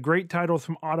some of the great titles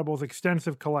from Audible's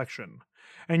extensive collection.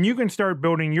 And you can start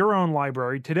building your own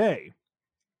library today.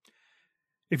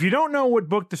 If you don't know what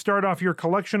book to start off your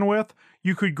collection with,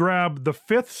 you could grab The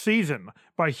Fifth Season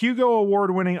by Hugo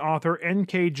Award-winning author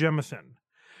N.K. Jemisin.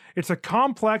 It's a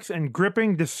complex and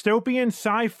gripping dystopian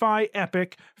sci-fi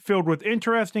epic filled with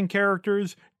interesting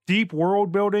characters, deep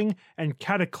world building, and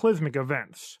cataclysmic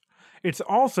events. It's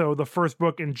also the first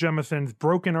book in Jemisin's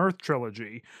Broken Earth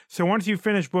trilogy, so once you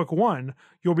finish book 1,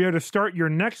 you'll be able to start your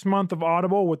next month of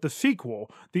Audible with the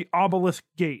sequel, The Obelisk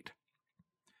Gate.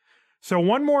 So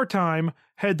one more time,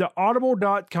 head to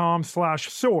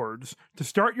audible.com/swords to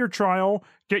start your trial,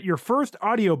 get your first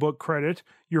audiobook credit,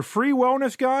 your free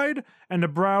wellness guide, and to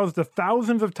browse the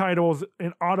thousands of titles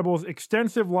in Audible's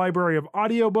extensive library of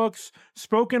audiobooks,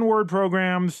 spoken word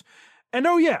programs, and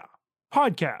oh yeah,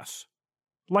 podcasts,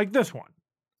 like this one.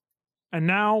 And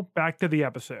now, back to the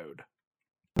episode.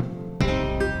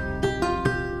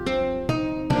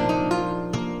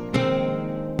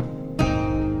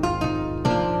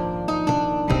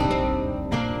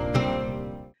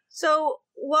 So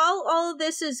while all of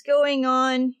this is going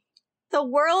on, the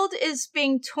world is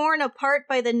being torn apart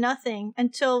by the Nothing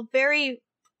until very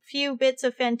few bits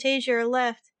of Fantasia are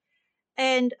left.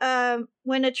 And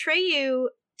when Atreyu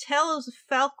tells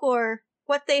Falkor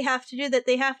what they have to do, that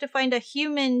they have to find a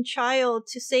human child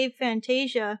to save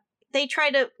Fantasia, they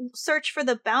try to search for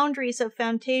the boundaries of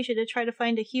Fantasia to try to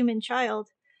find a human child.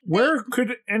 Where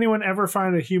could anyone ever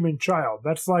find a human child?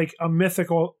 That's like a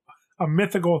mythical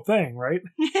thing, right?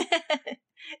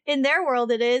 In their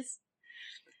world, it is.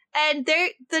 And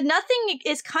the nothing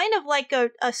is kind of like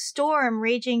a storm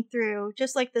raging through,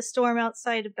 just like the storm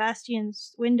outside of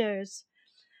Bastion's windows.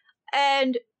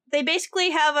 And they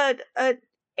basically have a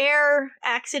air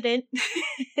accident,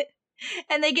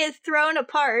 and they get thrown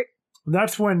apart.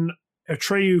 That's when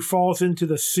Atreyu falls into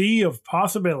the sea of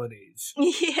possibilities.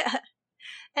 Yeah.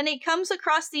 And he comes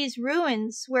across these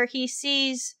ruins where he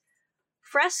sees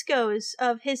frescoes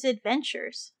of his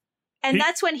adventures. And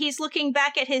that's when he's looking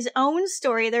back at his own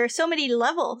story. There are so many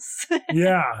levels.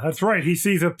 Yeah, that's right. He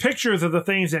sees the pictures of the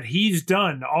things that he's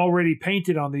done already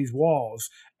painted on these walls,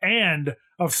 and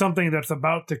of something that's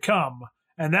about to come.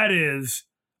 And that is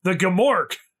the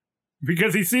Gmork.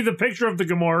 Because he sees the picture of the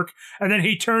Gmork, and then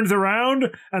he turns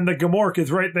around, and the Gmork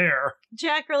is right there.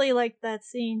 Jack really liked that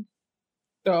scene.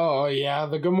 Oh, yeah,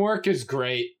 the Gmork is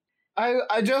great.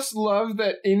 I just love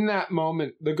that in that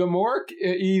moment, the Gmork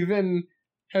even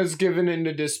has given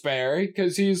into despair,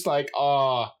 because he's like,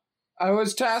 I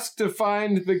was tasked to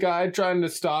find the guy trying to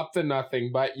stop the nothing,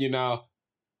 but,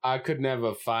 I could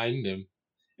never find him.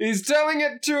 He's telling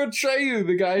it to Atreyu,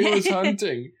 the guy who was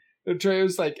hunting.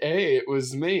 Atreyu's like, hey, it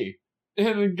was me.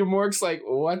 And Gmork's like,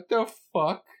 what the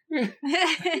fuck?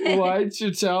 Why'd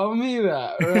you tell me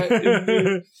that?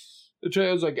 Right?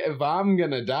 Atreyu's like, if I'm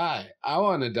gonna die, I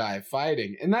want to die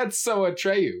fighting. And that's so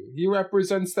Atreyu. He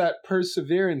represents that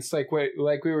perseverance, like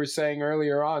we were saying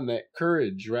earlier on, that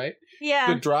courage, right?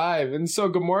 Yeah. The drive. And so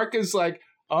Gmork is like,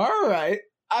 all right,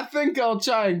 I think I'll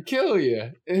try and kill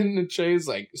you. And Atreyu's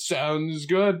like, sounds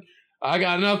good. I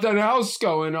got nothing else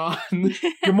going on.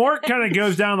 Gmork kind of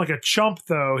goes down like a chump,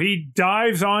 though. He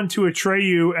dives onto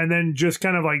Atreyu and then just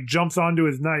kind of like jumps onto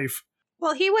his knife.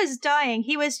 Well, he was dying.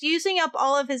 He was using up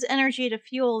all of his energy to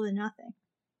fuel the nothing.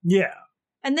 Yeah.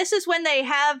 And this is when they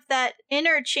have that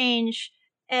interchange,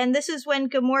 and this is when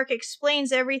Gmork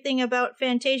explains everything about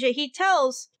Fantasia. He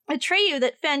tells Atreyu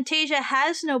that Fantasia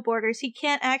has no borders. He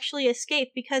can't actually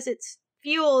escape because it's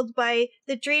fueled by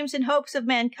the dreams and hopes of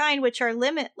mankind, which are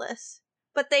limitless.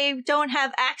 But they don't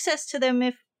have access to them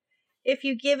if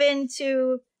you give in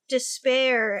to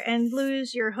despair and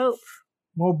lose your hope.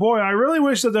 Well, boy, I really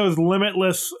wish that those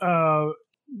limitless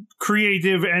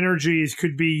creative energies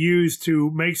could be used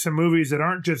to make some movies that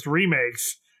aren't just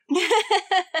remakes.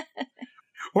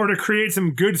 Or to create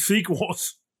some good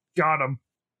sequels. Got 'em.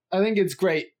 I think it's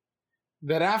great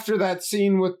that after that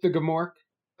scene with the Gmork,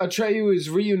 Atreyu is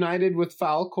reunited with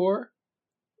Falkor,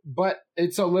 but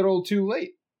it's a little too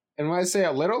late. And when I say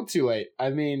a little too late, I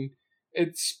mean,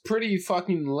 it's pretty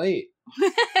fucking late.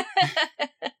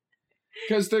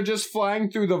 Because they're just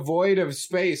flying through the void of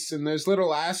space, and there's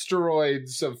little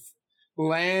asteroids of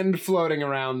land floating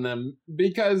around them,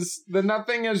 because the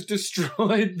nothing has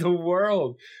destroyed the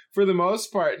world for the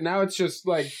most part. Now it's just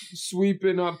like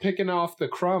sweeping up, picking off the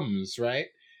crumbs, right?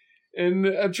 And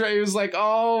Atreyu's like,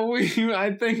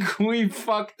 I think we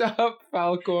fucked up,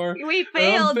 Falkor. We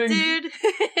failed, dude.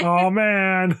 Oh,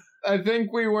 man. I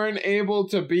think we weren't able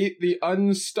to beat the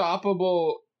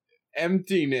unstoppable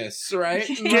emptiness, right?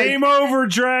 Game over,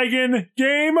 dragon.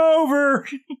 Game over.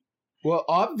 Well,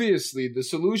 obviously, the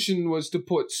solution was to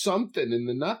put something in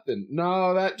the nothing.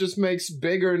 No, that just makes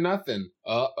bigger nothing.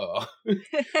 Uh-oh.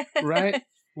 Right?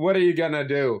 What are you gonna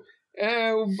do?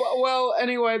 Well,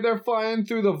 anyway, they're flying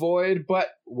through the void, but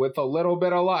with a little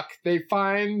bit of luck, they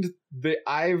find the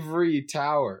ivory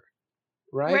tower,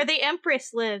 right? Where the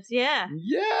Empress lives, yeah.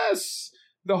 Yes!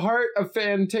 The heart of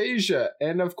Fantasia.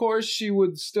 And of course, she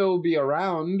would still be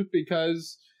around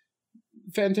because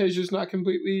Fantasia's not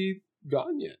completely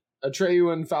gone yet.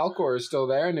 Atreyu and Falkor are still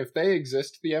there, and if they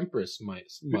exist, the Empress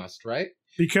must, right?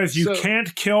 Because you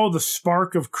can't kill the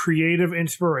spark of creative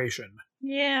inspiration.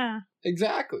 Yeah.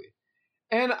 Exactly.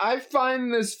 And I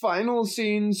find this final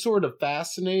scene sort of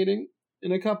fascinating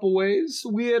in a couple ways.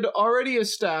 We had already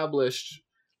established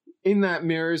in that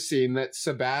mirror scene that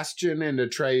Sebastian and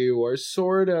Atreyu are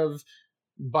sort of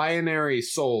binary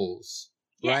souls,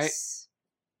 yes.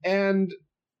 Right? And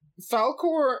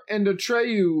Falkor and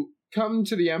Atreyu come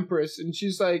to the Empress, and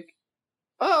she's like,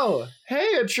 oh,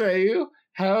 hey, Atreyu,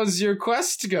 how's your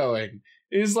quest going?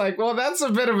 He's like, well, that's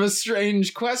a bit of a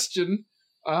strange question.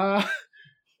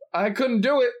 I couldn't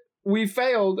do it. We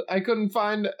failed. I couldn't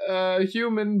find a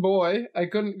human boy. I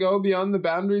couldn't go beyond the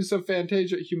boundaries of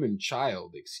Fantasia. Human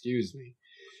child, excuse me.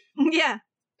 Yeah.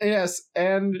 Yes,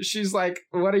 and she's like,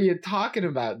 what are you talking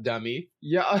about, dummy?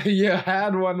 Yeah, you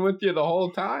had one with you the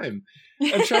whole time.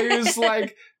 Atreyu's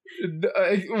like,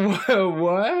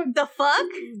 what? The fuck?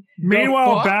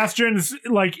 Meanwhile, Bastion's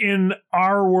like in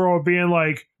our world being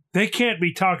like, they can't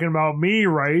be talking about me,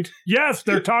 right? Yes,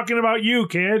 they're talking about you,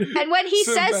 kid. And when he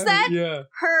says that, yeah.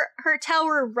 her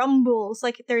tower rumbles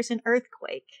like there's an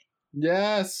earthquake.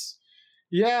 Yes.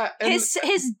 Yeah. And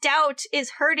His doubt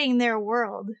is hurting their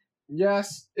world.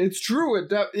 yes, it's true.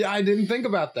 I didn't think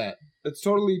about that. It's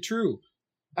totally true.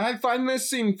 I find this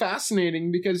scene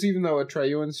fascinating because even though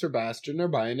Atreyu and Sebastian are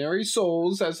binary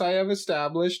souls, as I have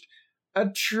established,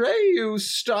 Atreyu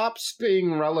stops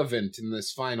being relevant in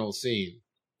this final scene.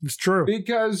 It's true.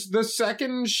 Because the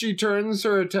second she turns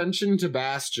her attention to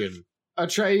Bastian,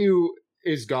 Atreyu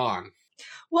is gone.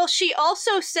 Well, she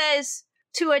also says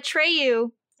to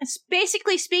Atreyu, it's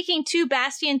basically speaking to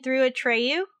Bastian through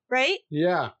Atreyu, right?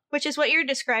 Yeah. Which is what you're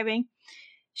describing.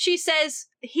 She says,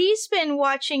 he's been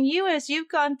watching you as you've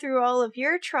gone through all of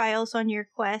your trials on your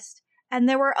quest, and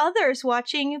there were others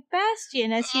watching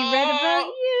Bastian as he read about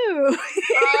you.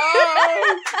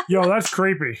 Yo, that's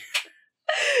creepy.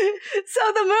 So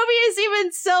the movie is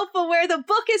even self-aware. The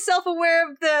book is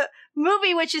self-aware of the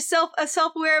movie, which is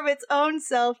self-aware of its own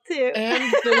self, too.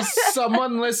 And there's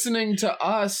someone listening to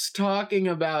us talking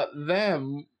about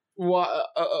them,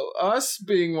 us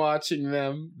being watching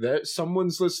them.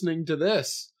 Someone's listening to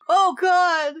this. Oh,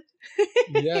 God.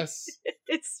 Yes.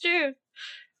 It's true.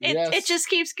 Yes. It just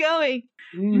keeps going.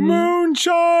 Moonchild!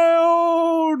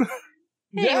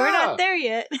 Hey, Yeah. we're not there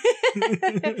yet.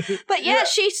 But yeah,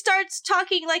 she starts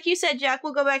talking, like you said, Jack,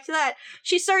 we'll go back to that.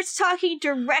 She starts talking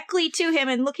directly to him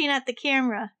and looking at the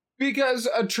camera. Because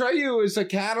Atreyu is a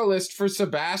catalyst for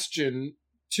Sebastian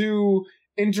to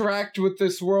interact with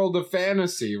this world of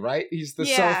fantasy, right? He's the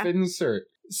Yeah. self-insert.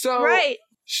 So Right.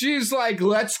 she's like,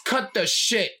 let's cut the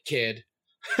shit, kid.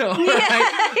 All Yeah,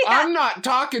 right? yeah. I'm not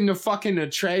talking to fucking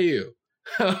Atreyu.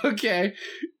 Okay?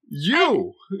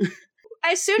 You.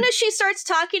 As soon as she starts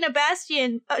talking to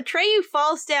Bastian, Atreyu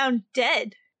falls down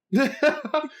dead. Wait,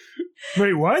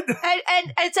 what?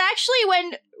 And it's actually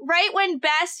when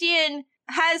Bastian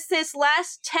has this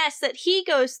last test that he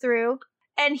goes through,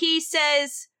 and he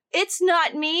says, it's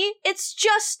not me, it's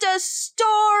just a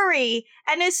story.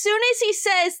 And as soon as he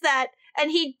says that, and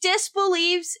he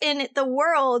disbelieves in the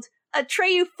world,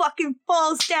 Atreyu fucking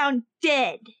falls down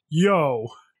dead. Yo.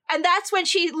 And that's when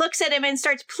she looks at him and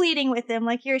starts pleading with him,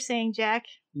 like you're saying, Jack.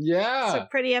 It's Yeah. a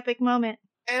pretty epic moment.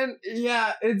 And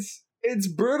yeah, it's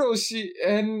brutal.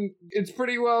 And it's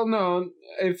pretty well known,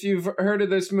 if you've heard of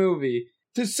this movie.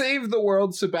 To save the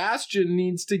world, Sebastian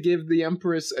needs to give the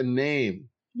Empress a name.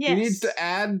 Yes. He needs to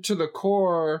add to the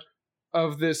core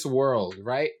of this world,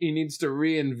 right? He needs to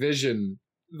re-envision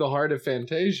the heart of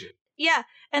Fantasia. Yeah,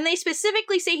 and they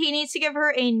specifically say he needs to give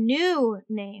her a new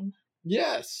name.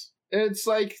 Yes. It's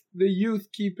like the youth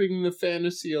keeping the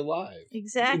fantasy alive.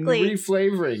 Exactly. And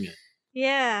reflavoring it.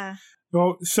 Yeah.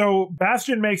 Well, so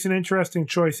Bastian makes an interesting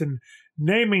choice in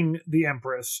naming the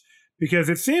Empress, because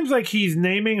it seems like he's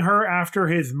naming her after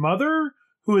his mother,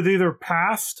 who has either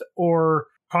passed or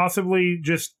possibly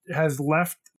just has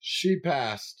left. She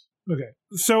passed. Okay.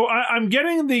 So I'm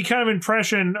getting the kind of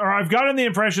impression, or I've gotten the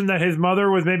impression that his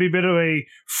mother was maybe a bit of a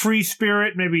free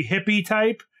spirit, maybe hippie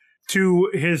type, to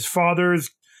his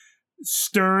father's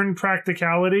stern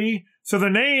practicality. So the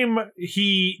name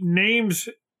he names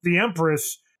the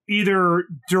Empress either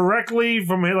directly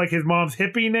from like his mom's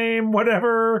hippie name,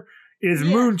 whatever, is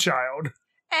Yeah. Moonchild.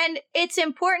 And it's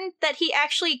important that he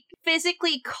actually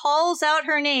physically calls out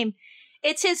her name.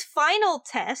 It's his final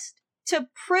test to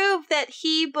prove that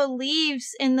he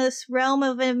believes in this realm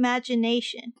of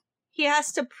imagination. He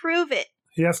has to prove it.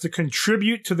 He has to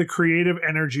contribute to the creative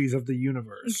energies of the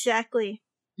universe. Exactly.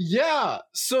 Yeah,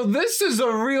 so this is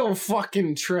a real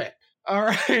fucking trip. All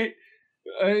right,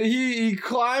 he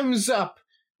climbs up,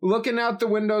 looking out the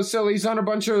windowsill. He's on a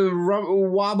bunch of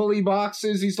wobbly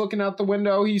boxes. He's looking out the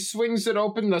window. He swings it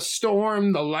open. The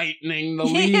storm, the lightning, the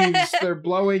leaves, they're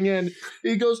blowing in.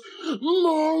 He goes,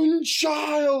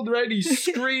 Moonchild, right? He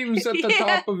screams at the Yeah.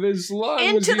 top of his lungs.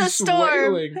 Into the He's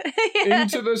storm. wailing Yeah.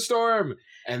 into the storm.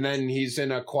 And then he's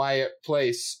in a quiet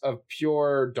place of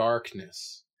pure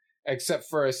darkness, except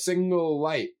for a single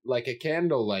light, like a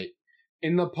candlelight,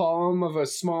 in the palm of a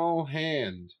small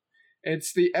hand.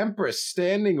 It's the Empress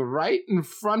standing right in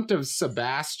front of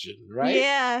Sebastian, right?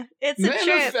 Yeah, it's a trip.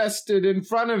 Manifested in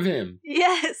front of him.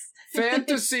 Yes.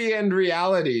 Fantasy and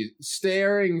reality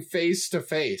staring face to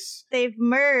face. They've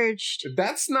merged.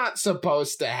 That's not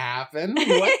supposed to happen.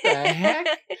 What the heck?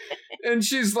 And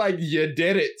she's like, you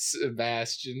did it,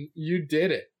 Sebastian. You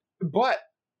did it. But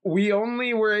we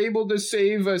only were able to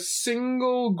save a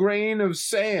single grain of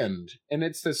sand. And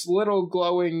it's this little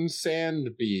glowing sand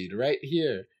bead right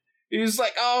here. He's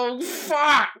like, oh,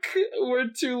 fuck. We're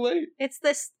too late. It's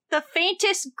the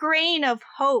faintest grain of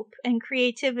hope and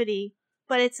creativity,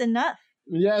 but it's enough.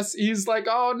 Yes, he's like,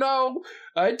 oh no,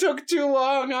 I took too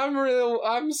long.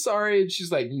 I'm sorry. And she's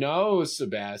like, no,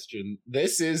 Sebastian,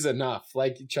 this is enough.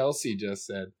 Like Chelsea just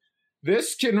said,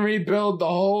 this can rebuild the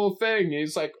whole thing.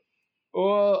 He's like,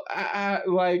 well,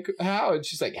 like how? And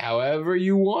she's like, however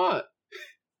you want.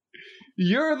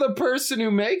 You're the person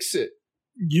who makes it.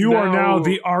 You are now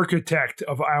the architect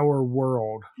of our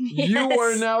world. Yes. You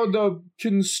are now the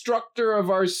constructor of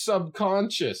our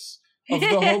subconscious, of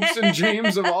the hopes and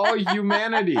dreams of all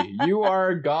humanity. You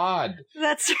are God.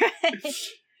 That's right.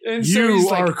 And so You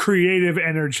he's are like, creative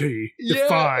energy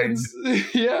defined.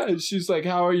 Yeah, she's like,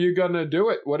 how are you going to do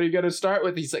it? What are you going to start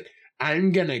with? He's like,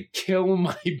 I'm going to kill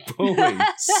my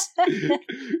bullies.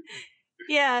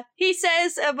 Yeah. He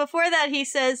says, before that, he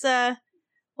says,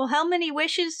 well, how many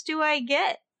wishes do I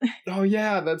get? Oh,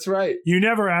 yeah, that's right. You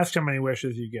never ask how many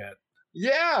wishes you get.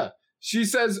 Yeah. She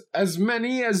says, as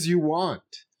many as you want.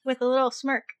 With a little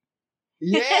smirk.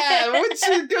 Yeah,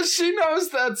 because she knows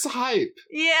that's hype.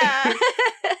 Yeah.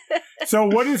 So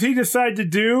what does he decide to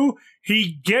do?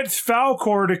 He gets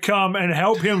Falkor to come and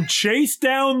help him chase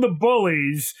down the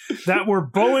bullies that were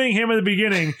bullying him at the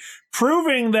beginning,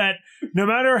 proving that no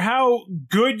matter how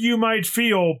good you might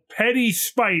feel, petty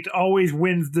spite always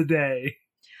wins the day.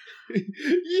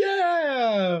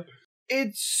 Yeah.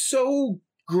 It's so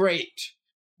great.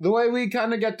 The way we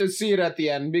kind of get to see it at the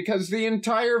end, because the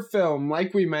entire film,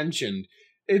 like we mentioned,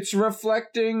 it's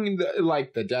reflecting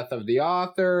the death of the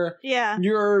author. Yeah.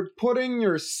 You're putting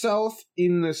yourself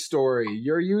in the story.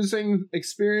 You're using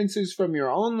experiences from your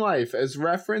own life as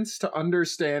reference to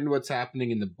understand what's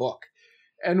happening in the book.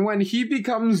 And when he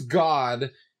becomes God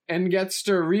and gets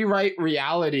to rewrite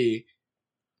reality,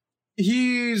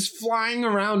 he's flying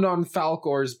around on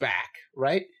Falkor's back,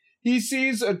 right? He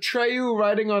sees Atreyu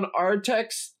riding on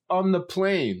Artax on the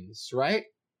plains, right?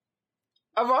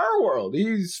 Of our world.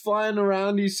 He's flying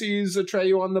around. He sees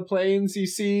Atreyu on the plains. He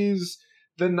sees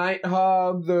the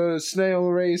Nighthawk, the Snail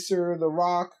Racer, the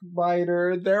Rock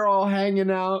Biter. They're all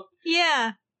hanging out.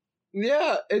 Yeah.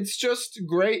 Yeah, it's just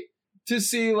great to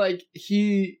see, like,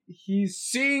 he's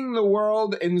seeing the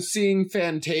world and seeing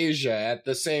Fantasia at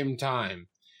the same time.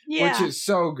 Yeah. Which is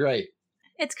so great.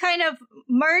 It's kind of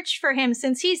merged for him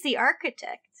since he's the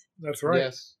architect. That's right.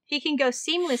 Yes. He can go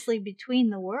seamlessly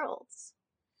between the worlds.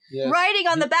 Yes. Riding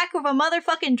on the back of a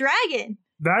motherfucking dragon.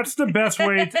 That's the best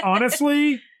way.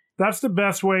 Honestly, that's the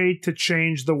best way to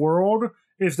change the world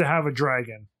is to have a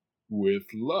dragon. With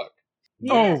luck.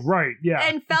 Yeah. Oh, right. Yeah.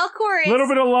 And Falkor is... A little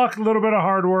bit of luck, a little bit of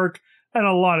hard work, and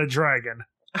a lot of dragon.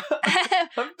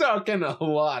 I'm talking a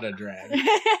lot of drag.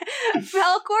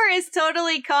 Falkor is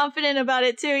totally confident about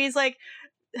it too. He's like,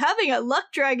 having a luck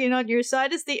dragon on your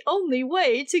side is the only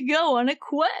way to go on a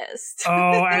quest.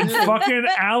 Oh, and fucking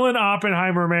Alan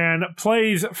Oppenheimer, man,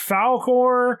 plays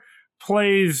Falkor,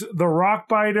 plays the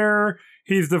Rockbiter.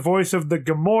 He's the voice of the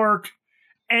Gamork,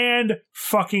 and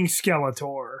fucking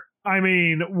Skeletor. I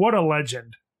mean, what a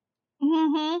legend.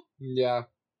 Mm-hmm. Yeah.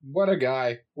 What a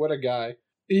guy. What a guy.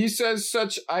 He says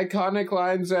such iconic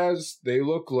lines as, they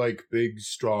look like big,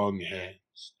 strong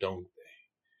hands, don't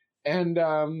they? And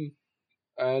I'm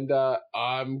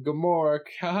Gamork.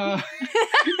 Haha.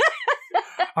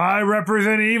 I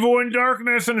represent evil and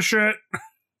darkness and shit.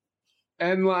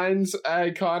 And lines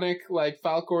iconic like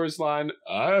Falkor's line,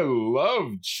 I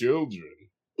love children.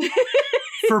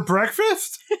 For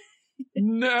breakfast?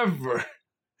 Never.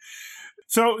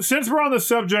 So, since we're on the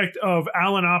subject of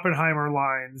Alan Oppenheimer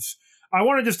lines, I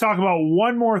want to just talk about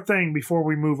one more thing before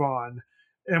we move on.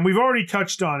 And we've already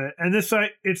touched on it. And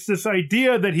it's this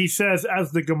idea that he says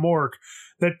as the Gamork,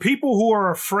 that people who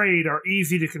are afraid are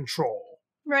easy to control.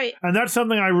 Right. And that's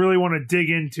something I really want to dig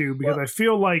into because I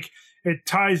feel like it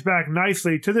ties back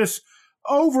nicely to this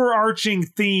overarching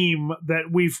theme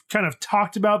that we've kind of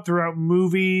talked about throughout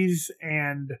movies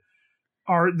and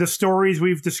the stories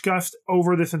we've discussed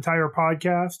over this entire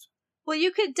podcast. Well,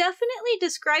 you could definitely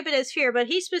describe it as fear, but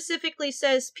he specifically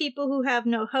says people who have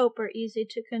no hope are easy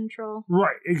to control.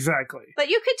 Right, exactly. But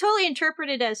you could totally interpret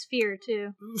it as fear,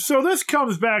 too. So this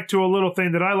comes back to a little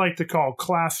thing that I like to call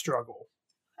class struggle.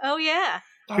 Oh, yeah.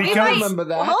 Because- I remember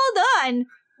that. Hold on.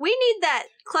 We need that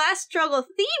class struggle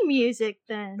theme music,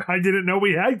 then. I didn't know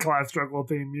we had class struggle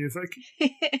theme music.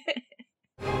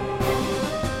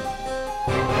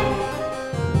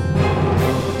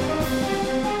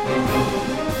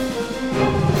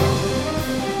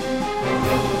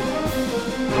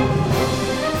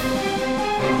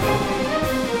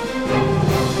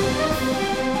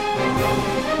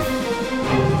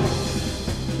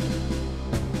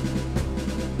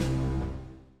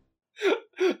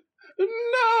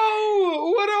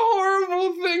 No! What a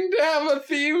horrible thing to have a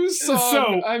theme song.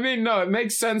 So- I mean, no, it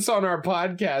makes sense on our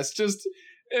podcast. Just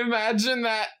imagine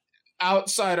that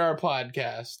outside our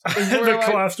podcast. If we're The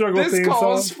class struggle this theme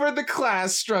calls song. for the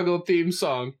class struggle theme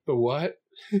song. The what?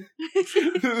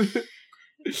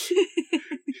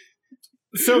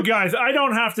 So, guys, I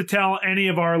don't have to tell any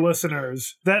of our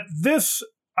listeners that this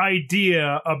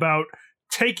idea about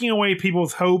taking away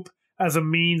people's hope as a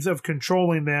means of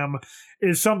controlling them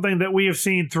is something that we have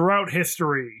seen throughout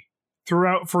history,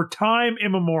 for time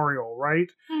immemorial, right?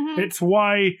 Mhm. It's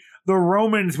why the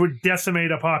Romans would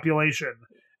decimate a population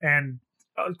and,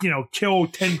 kill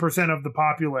 10% of the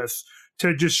populace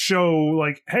to just show,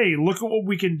 like, hey, look at what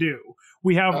we can do.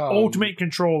 We have ultimate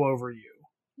control over you.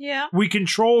 Yeah. We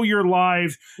control your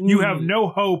lives. You Mm. have no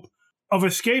hope of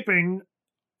escaping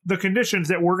the conditions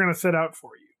that we're going to set out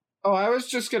for you. Oh, I was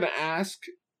just going to ask.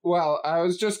 Well, I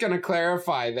was just going to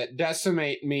clarify that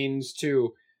decimate means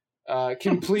to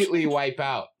completely wipe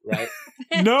out, right?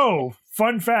 No,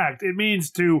 fun fact, it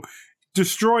means to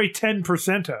destroy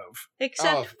 10% of.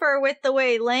 Except for with the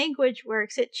way language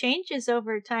works, it changes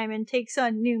over time and takes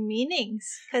on new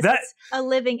meanings because That- it's a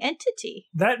living entity.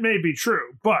 That may be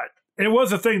true, but it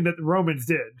was a thing that the Romans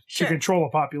did Sure. to control a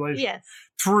population Yes.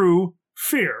 through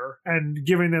fear and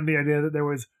giving them the idea that there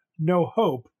was no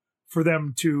hope for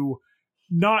them to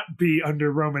not be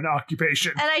under Roman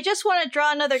occupation. And I just want to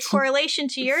draw another correlation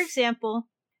to your example.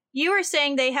 You were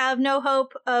saying they have no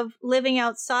hope of living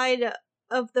outside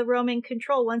of the Roman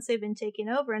control once they've been taken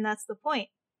over, and that's the point.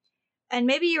 And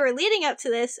maybe you were leading up to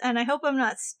this, and I hope I'm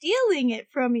not stealing it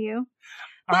from you.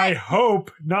 I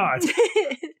hope not.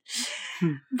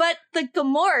 But the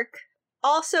Gamork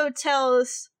also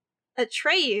tells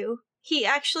Atreyu, he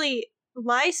actually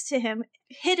lies to him,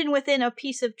 hidden within a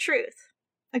piece of truth,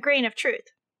 a grain of truth,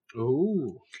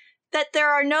 Ooh. that there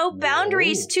are no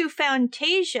boundaries Whoa. to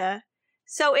Fantasia,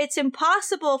 so it's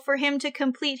impossible for him to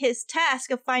complete his task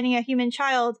of finding a human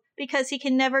child because he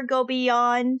can never go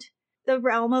beyond the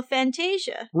realm of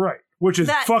Fantasia. Right. Which is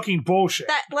That- fucking bullshit.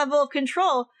 That level of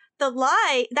control. The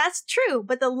lie, that's true,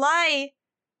 but the lie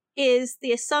is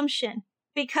the assumption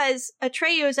because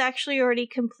Atreyu has actually already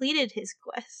completed his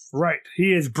quest. Right.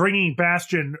 He is bringing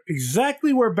Bastion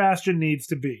exactly where Bastion needs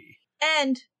to be.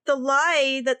 And the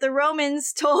lie that the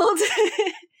Romans told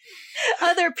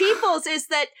other peoples is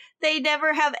that they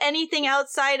never have anything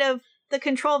outside of the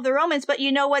control of the Romans, but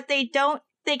you know what they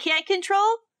can't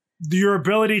control? Your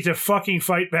ability to fucking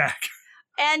fight back.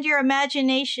 And your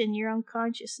imagination, your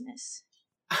unconsciousness.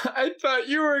 I thought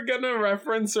you were going to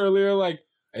reference earlier, like,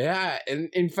 yeah, and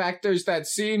in fact, there's that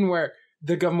scene where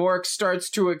the Gamork starts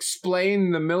to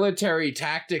explain the military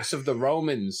tactics of the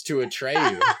Romans to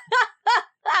Atreyu.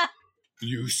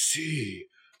 You see,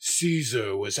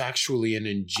 Caesar was actually an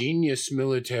ingenious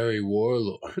military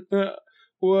warlord.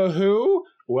 Well, who?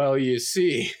 Well, you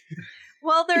see.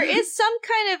 Well, there is some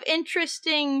kind of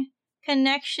interesting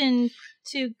connection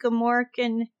to Gamork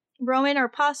and Roman or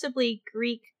possibly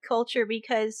Greek culture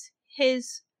because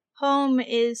his home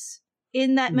is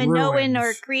in that Minoan or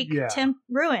Ruins, Greek yeah.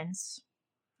 ruins.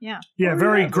 Yeah, Oh,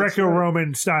 very yeah, that's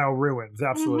Greco-Roman style ruins,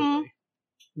 absolutely.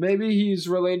 Maybe he's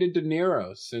related to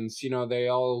Nero, since, they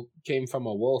all came from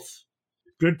a wolf.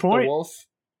 Good The point. wolf?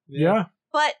 Yeah.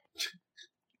 But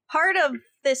part of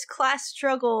this class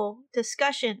struggle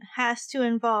discussion has to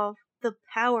involve the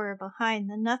power behind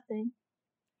the nothing.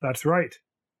 That's right.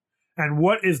 And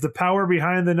what is the power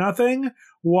behind the nothing?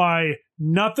 Why,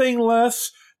 nothing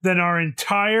less than our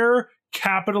entire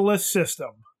capitalist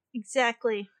system.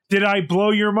 Exactly. Did I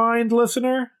blow your mind,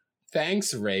 listener?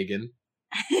 Thanks, Reagan.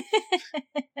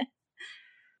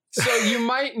 So you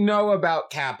might know about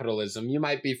capitalism. You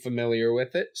might be familiar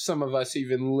with it. Some of us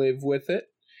even live with it.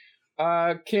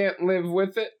 Can't live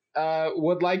with it.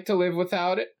 Would like to live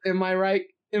without it. Am I right?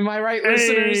 Am I right,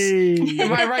 listeners? Hey!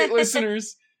 Am I right,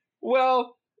 listeners?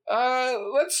 Well,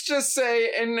 let's just say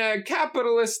in a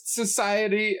capitalist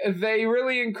society, they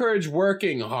really encourage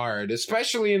working hard,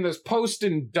 especially in this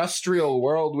post-industrial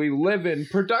world we live in.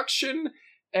 Production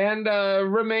and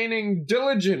remaining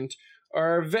diligent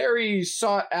are very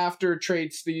sought-after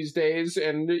traits these days.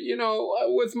 And,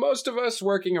 with most of us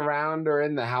working around or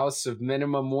in the house of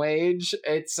minimum wage,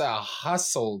 it's a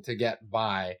hustle to get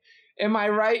by. Am I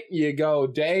right? You go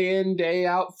day in, day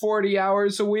out, 40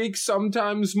 hours a week,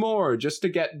 sometimes more, just to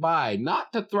get by.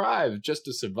 Not to thrive, just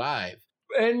to survive.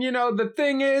 And, the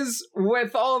thing is,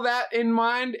 with all that in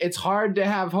mind, it's hard to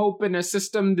have hope in a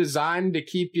system designed to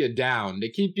keep you down, to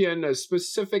keep you in a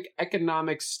specific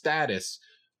economic status.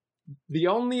 The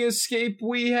only escape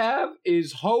we have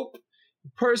is hope,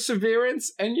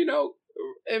 perseverance, and,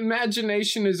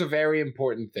 imagination is a very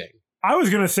important thing. I was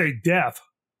going to say death.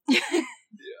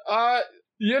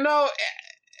 You know,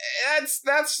 that's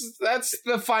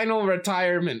the final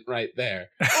retirement right there.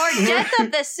 Or death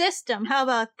of the system. How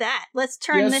about that? Let's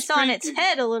turn this on its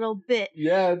head a little bit.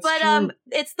 Yeah, it's but true.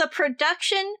 it's the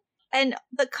production and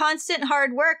the constant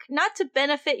hard work, not to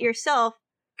benefit yourself.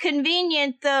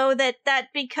 Convenient, though,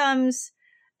 that becomes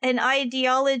an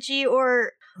ideology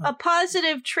or a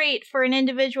positive trait for an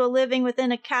individual living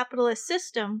within a capitalist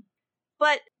system.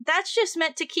 But that's just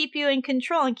meant to keep you in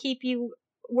control and keep you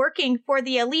working for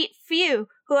the elite few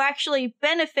who actually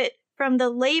benefit from the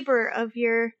labor of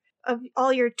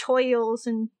all your toils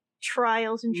and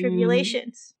trials and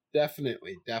tribulations.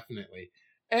 Definitely.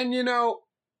 And you know,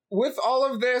 with all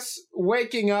of this,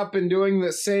 waking up and doing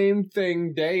the same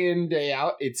thing day in, day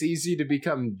out, it's easy to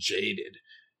become jaded.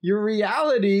 Your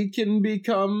reality can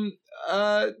become,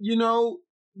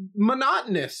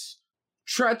 monotonous,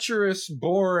 treacherous,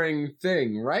 boring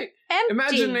thing, right? Empty.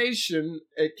 Imagination,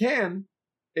 it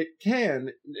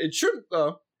shouldn't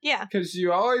though. Yeah. Because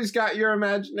you always got your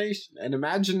imagination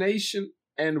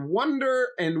and wonder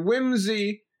and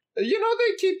whimsy. You know,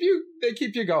 they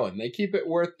keep you going. They keep it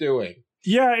worth doing.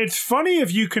 Yeah, it's funny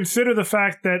if you consider the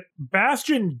fact that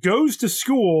Bastian goes to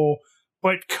school,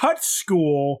 but cuts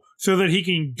school so that he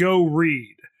can go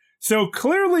read. So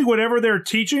clearly, whatever they're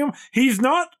teaching him, he's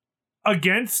not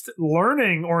against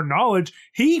learning or knowledge.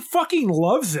 He fucking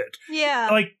loves it. Yeah.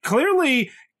 Like,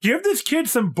 clearly, give this kid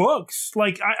some books.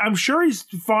 Like, I'm sure he's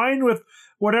fine with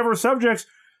whatever subjects.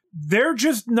 They're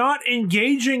just not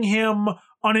engaging him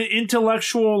on an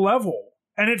intellectual level.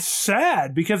 And it's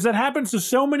sad because that happens to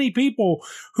so many people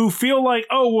who feel like,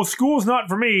 oh, well, school's not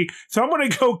for me, so I'm going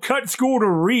to go cut school to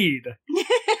read.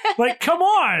 Like, come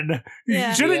on.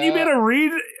 Yeah. Shouldn't you be able to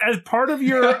read as part of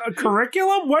your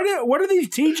curriculum? What are these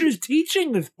teachers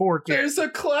teaching this poor kid? There's a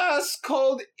class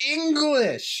called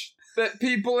English that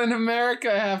people in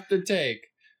America have to take.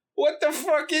 What the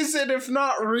fuck is it if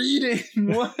not reading?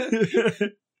 What?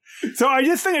 So I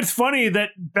just think it's funny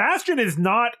that Bastian is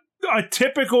not a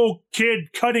typical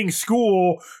kid cutting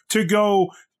school to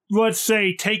go, let's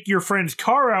say, take your friend's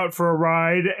car out for a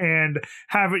ride and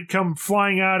have it come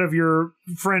flying out of your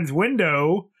friend's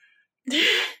window.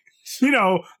 You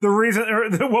know, the reason, or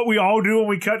what we all do when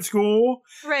we cut school.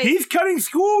 Right. He's cutting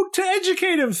school to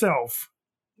educate himself.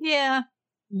 Yeah.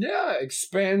 Yeah,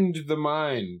 expand the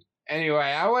mind. Anyway,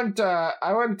 I went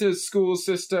to school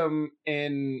system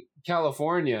in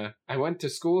California. I went to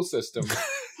school system.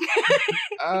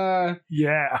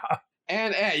 Yeah.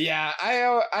 And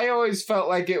I always felt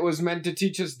like it was meant to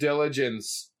teach us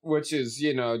diligence, which is,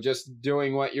 you know, just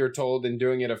doing what you're told and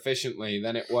doing it efficiently,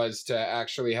 than it was to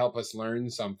actually help us learn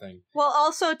something. Well,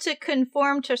 also to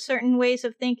conform to certain ways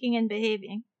of thinking and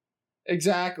behaving.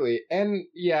 Exactly. And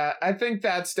yeah, I think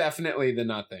that's definitely the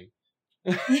nothing.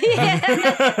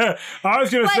 Yeah. I was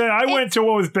going to But say, I went to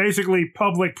what was basically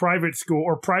public-private school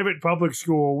or private-public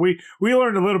school. We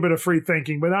learned a little bit of free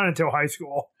thinking, but not until high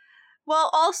school. Well,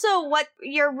 also what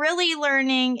you're really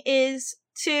learning is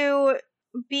to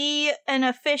be an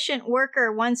efficient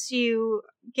worker once you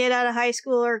get out of high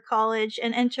school or college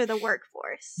and enter the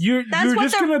workforce. You're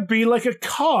just going to be like a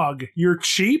cog. You're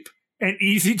cheap and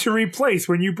easy to replace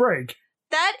when you break.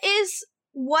 That is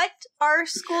what our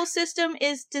school system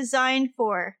is designed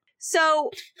for.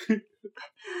 So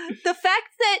the fact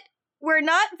that we're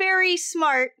not very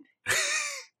smart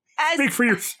Speak for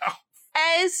yourself.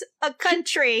 as a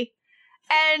country,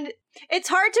 and it's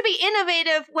hard to be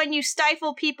innovative when you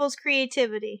stifle people's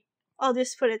creativity. I'll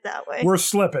just put it that way. We're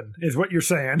slipping, is what you're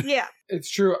saying. Yeah. It's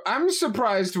true. I'm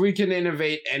surprised we can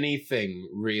innovate anything,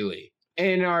 really,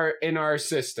 in our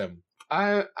system.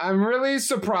 I'm really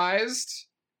surprised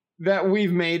that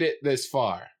we've made it this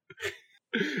far.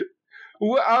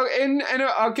 Well,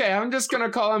 okay, I'm just gonna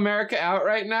call America out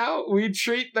right now. We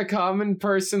treat the common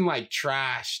person like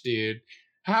trash, dude.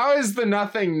 How is the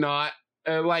nothing not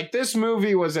like this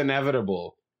movie was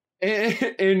inevitable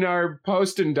in our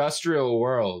post-industrial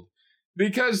world?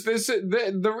 Because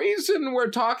the reason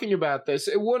we're talking about this,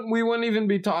 we wouldn't even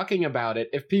be talking about it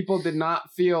if people did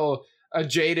not feel a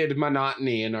jaded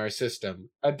monotony in our system,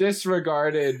 a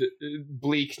disregarded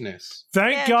bleakness.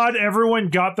 Thank God everyone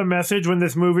got the message when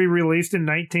this movie released in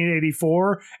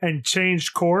 1984 and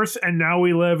changed course, and now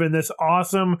we live in this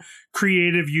awesome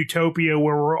creative utopia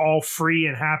where we're all free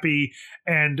and happy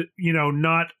and, you know,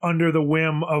 not under the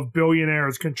whim of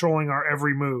billionaires controlling our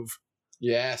every move.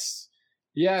 Yes.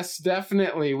 Yes,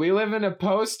 definitely. We live in a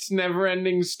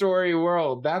post-never-ending story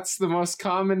world. That's the most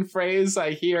common phrase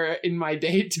I hear in my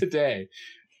day-to-day.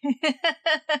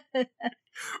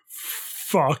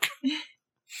 Fuck.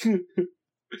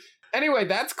 Anyway,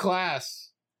 that's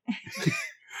class.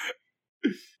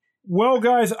 Well,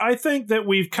 guys, I think that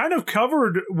we've kind of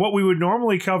covered what we would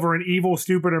normally cover in Evil,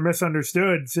 Stupid, or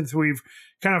Misunderstood, since we've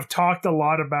kind of talked a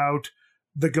lot about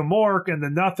the Gmork and the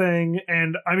Nothing.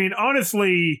 And I mean,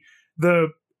 honestly, the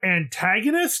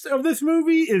antagonist of this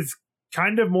movie is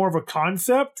kind of more of a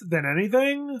concept than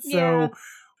anything.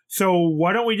 So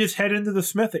why don't we just head into the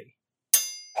smithy?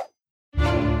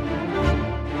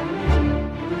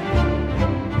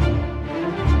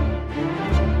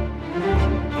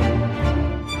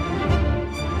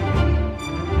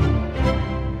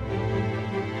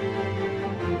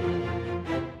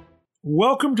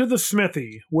 Welcome to the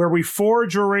Smithy, where we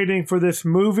forge a rating for this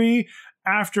movie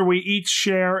after we each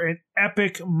share an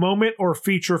epic moment or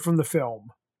feature from the film.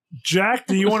 Jack,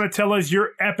 do you want to tell us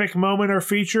your epic moment or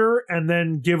feature and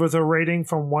then give us a rating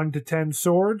from 1 to 10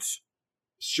 swords?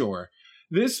 Sure.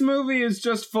 This movie is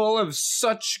just full of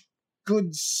such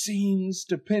good scenes.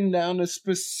 To pin down a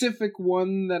specific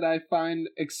one that I find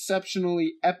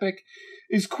exceptionally epic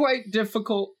is quite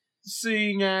difficult.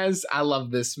 Seeing as I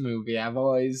love this movie, I've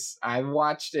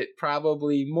watched it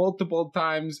probably multiple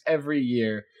times every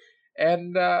year.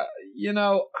 And,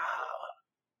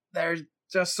 there's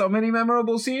just so many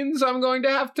memorable scenes. I'm going to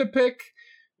have to pick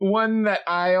one that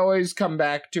I always come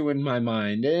back to in my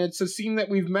mind. And it's a scene that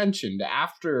we've mentioned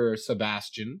after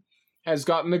Sebastian has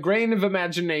gotten the grain of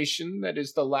imagination that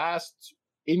is the last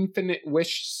infinite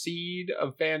wish seed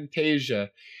of Fantasia.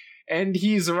 And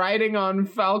he's riding on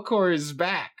Falcor's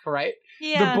back, right?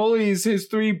 Yeah. The bullies, his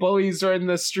 3 bullies are in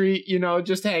the street,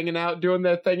 just hanging out, doing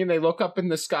their thing, and they look up in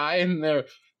the sky and they're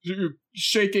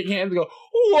shaking hands and go,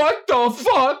 "What the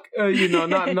fuck?"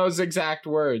 Not in those exact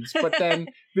words. But then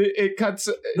it cuts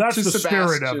That's to the Sebastian.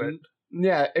 spirit of it.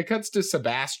 Yeah, it cuts to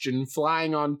Sebastian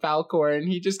flying on Falcor, and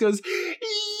he just goes,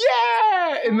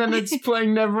 "Yeah!" And then it's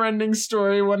playing Neverending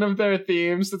Story, one of their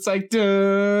themes. It's like,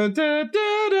 da, da,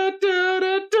 da, da, da,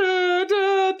 da, da,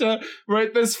 da, da.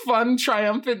 Right? This fun,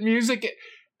 triumphant music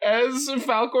as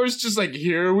Falcor's just like,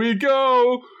 "Here we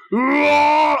go."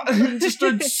 And just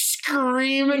starts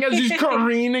screaming as he's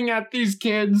careening at these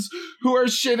kids who are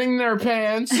shitting their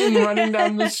pants and running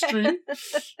down the street.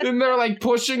 And they're like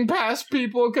pushing past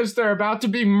people because they're about to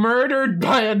be murdered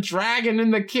by a dragon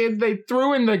and the kid they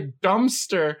threw in the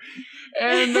dumpster.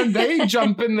 And then they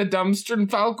jump in the dumpster and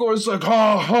Falcor's like,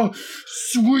 "Oh,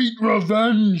 sweet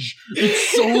revenge.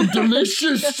 It's so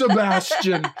delicious,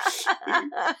 Sebastian."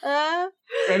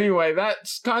 Anyway,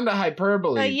 that's kind of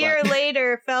hyperbole. A year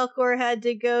later, Falcor had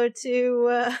to go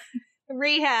to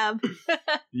rehab.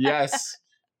 Yes.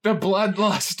 The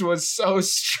bloodlust was so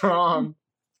strong.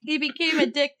 He became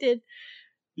addicted.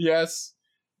 Yes.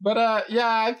 But,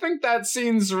 I think that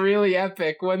scene's really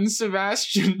epic when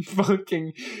Sebastian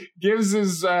fucking gives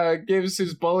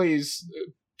his bullies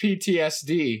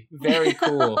PTSD. Very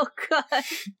cool. Oh, God.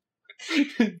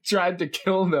 Tried to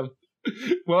kill them.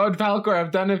 What would Falcor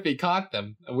have done if he caught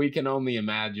them? We can only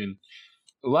imagine.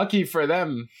 Lucky for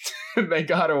them, they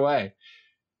got away.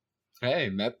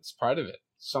 Hey, that's part of it.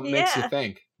 Something makes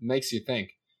you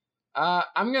think.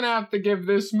 I'm gonna have to give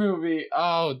this movie,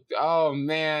 oh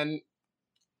man,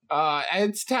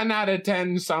 it's 10 out of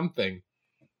 10 something.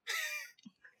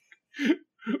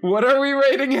 What are we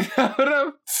rating it out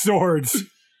of? Swords.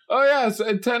 Oh yes,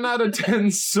 a 10 out of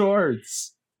 10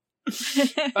 swords.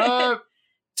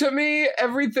 To me,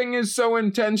 everything is so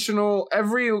intentional.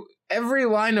 Every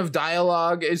line of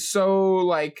dialogue is so,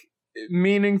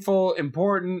 meaningful,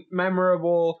 important,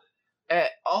 memorable.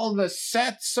 All the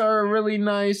sets are really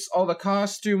nice. All the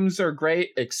costumes are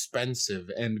great, expensive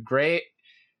and great.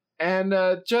 And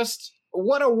just,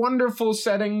 what a wonderful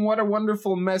setting. What a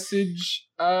wonderful message.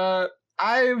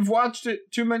 I've watched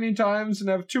it too many times and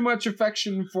have too much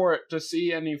affection for it to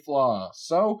see any flaw.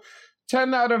 So,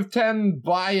 10 out of 10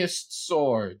 biased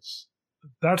swords.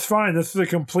 That's fine. This is a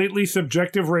completely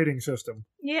subjective rating system.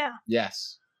 Yeah.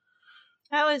 Yes.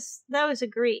 That was a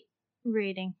great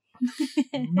rating.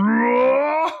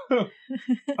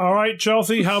 All right,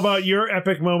 Chelsea, how about your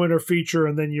epic moment or feature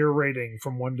and then your rating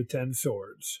from 1 to 10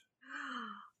 swords?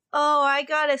 Oh, I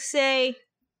gotta say,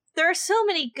 there are so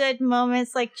many good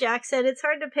moments. Like Jack said, it's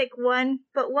hard to pick one,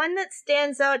 but one that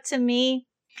stands out to me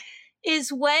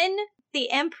is when the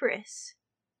Empress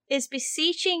is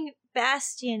beseeching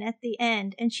Bastian at the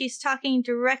end, and she's talking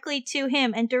directly to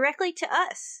him and directly to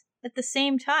us at the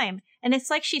same time. And it's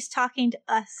like she's talking to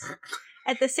us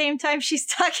at the same time she's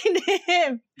talking to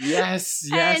him. Yes.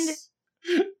 And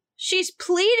she's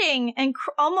pleading and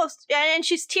and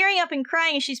she's tearing up and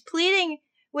crying, and she's pleading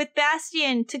with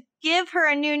Bastian to give her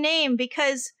a new name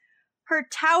because her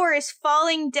tower is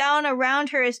falling down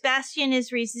around her as Bastian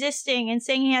is resisting and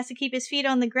saying he has to keep his feet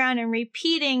on the ground and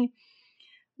repeating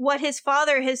what his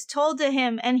father has told to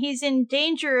him, and he's in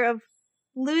danger of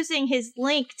losing his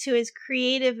link to his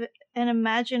creative and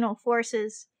imaginal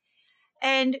forces.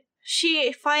 And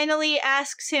she finally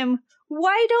asks him,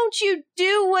 "Why don't you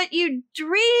do what you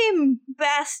dream,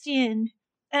 Bastian?"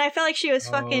 And I felt like she was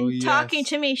fucking talking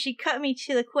to me. She cut me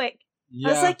to the quick. Yeah.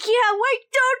 I was like, yeah, why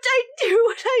don't I do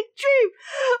what I dream?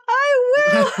 I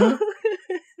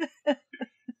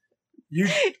will.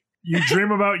 You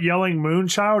dream about yelling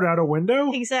Moonchild out a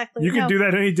window? Exactly. You can do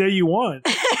that any day you want.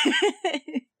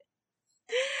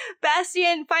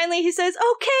 Bastian, finally, he says,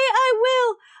 okay,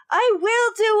 I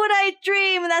will do what I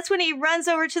dream. And that's when he runs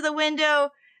over to the window.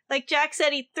 Like Jack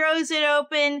said, he throws it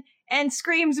open and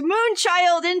screams,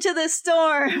 "Moonchild," into the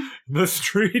storm. The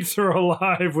streets are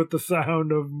alive with the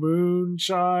sound of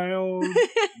Moonchild.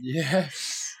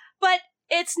 Yes. But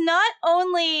it's not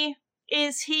only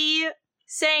is he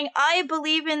saying, I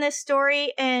believe in this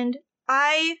story and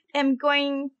I am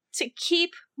going to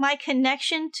keep my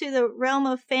connection to the realm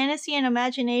of fantasy and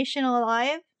imagination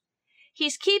alive.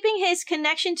 He's keeping his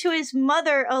connection to his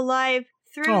mother alive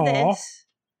through this.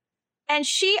 And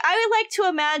I would like to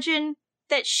imagine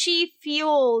that she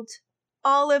fueled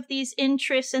all of these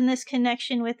interests and this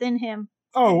connection within him.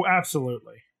 Oh,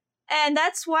 absolutely. And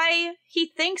that's why he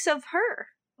thinks of her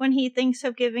when he thinks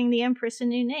of giving the Empress a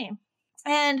new name.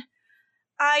 And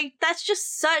that's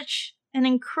just such an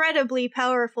incredibly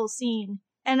powerful scene.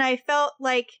 And I felt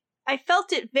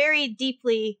it very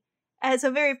deeply as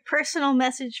a very personal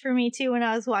message for me too when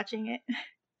I was watching it.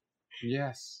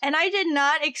 Yes. And I did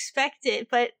not expect it,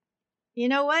 but you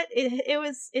know what?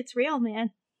 It's real,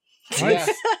 man. Yes.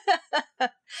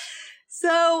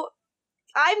 So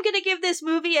I'm going to give this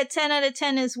movie a 10 out of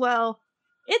 10 as well.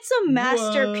 It's a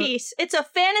masterpiece. It's a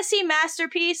fantasy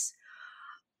masterpiece.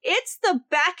 It's the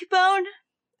backbone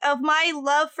of my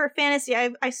love for fantasy.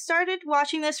 I started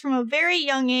watching this from a very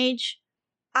young age.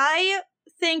 I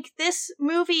think this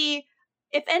movie,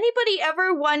 if anybody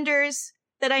ever wonders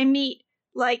that I meet,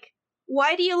 like,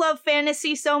 why do you love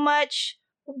fantasy so much?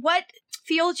 What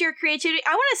fuels your creativity?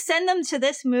 I want to send them to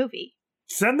this movie.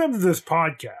 Send them to this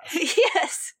podcast.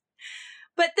 Yes.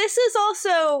 But this is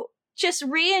also just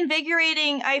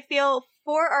reinvigorating, I feel,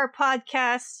 for our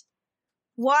podcast,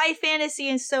 why fantasy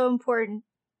is so important.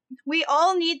 We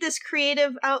all need this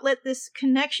creative outlet, this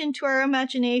connection to our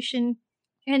imagination,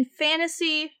 and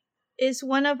fantasy is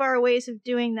one of our ways of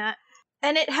doing that.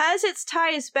 And it has its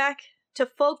ties back to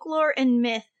folklore and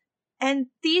myth. And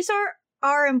these are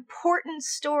our important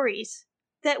stories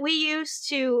that we use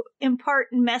to impart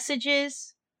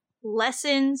messages,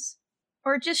 lessons,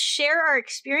 or just share our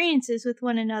experiences with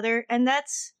one another. And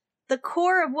that's the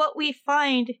core of what we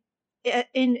find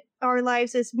in our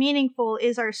lives as meaningful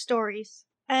is our stories.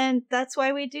 And that's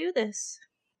why we do this.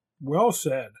 Well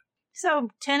said. So,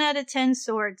 10 out of 10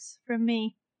 swords from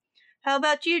me. How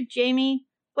about you, Jamie?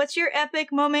 What's your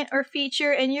epic moment or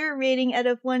feature and your rating out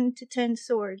of 1 to 10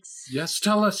 swords? Yes,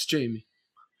 tell us, Jamie.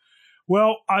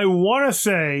 Well, I want to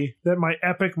say that my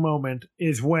epic moment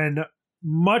is when,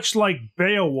 much like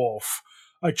Beowulf,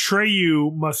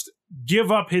 Atreyu must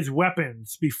give up his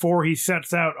weapons before he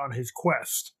sets out on his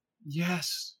quest.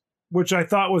 Yes. Which I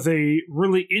thought was a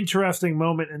really interesting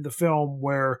moment in the film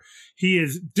where he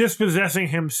is dispossessing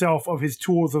himself of his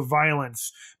tools of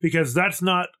violence because that's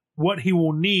not what he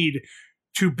will need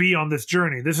to be on this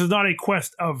journey. This is not a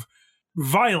quest of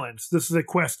violence. This is a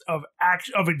quest of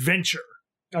adventure.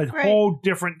 A whole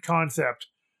different concept.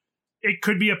 It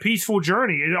could be a peaceful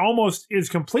journey. It almost is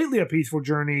completely a peaceful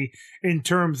journey in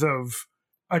terms of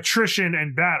attrition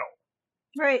and battle.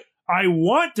 Right. I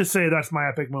want to say that's my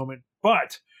epic moment,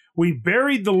 but we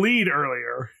buried the lead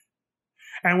earlier,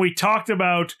 and we talked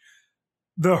about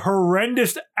the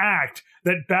horrendous act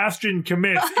that Bastian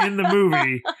commits in the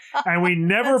movie, and we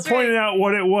never pointed out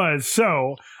what it was.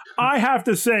 So I have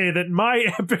to say that my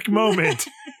epic moment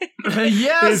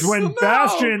is when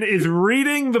Bastian is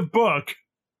reading the book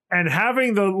and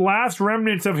having the last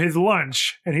remnants of his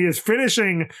lunch, and he is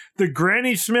finishing the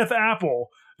Granny Smith apple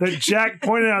that Jack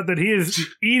pointed out that he is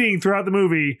eating throughout the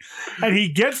movie, and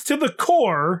he gets to the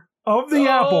core of the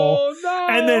apple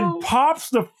and then pops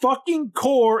the fucking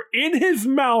core in his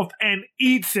mouth and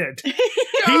eats it. He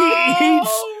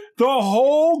eats the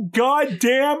whole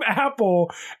goddamn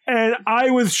apple, and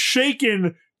I was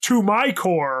shaken to my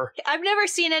core. I've never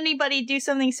seen anybody do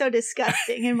something so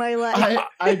disgusting in my life.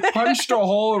 I punched a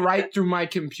hole right through my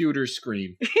computer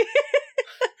screen.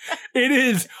 It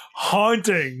is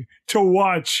haunting to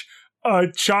watch a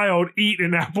child eat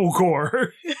an apple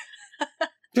core.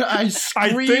 I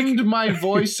screamed my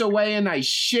voice away and I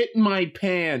shit my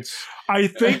pants. I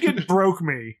think it broke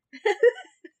me.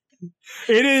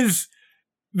 It is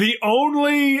The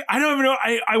only, I don't even know,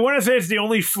 I want to say it's the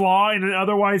only flaw in an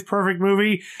otherwise perfect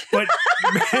movie, but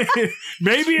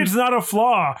maybe it's not a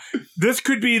flaw. This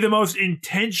could be the most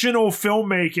intentional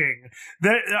filmmaking.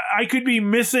 That I could be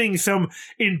missing some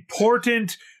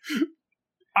important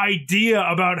idea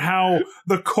about how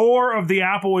the core of the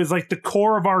apple is like the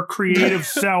core of our creative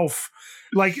self.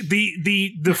 Like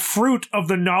the fruit of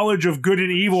the knowledge of good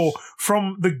and evil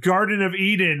from the Garden of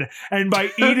Eden. And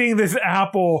by eating this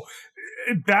apple,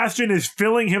 Bastian is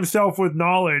filling himself with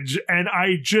knowledge, and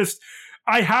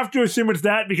I have to assume it's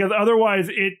that because otherwise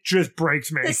it just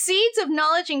breaks me. The seeds of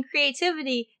knowledge and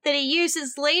creativity that he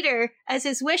uses later as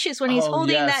his wishes when he's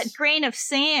holding that grain of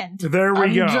sand. There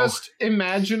we go. I'm just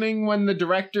imagining when the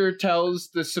director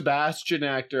tells the Sebastian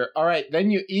actor, all right,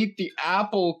 then you eat the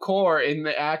apple core, and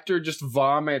the actor just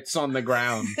vomits on the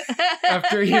ground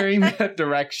after hearing that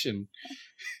direction.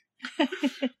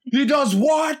 He does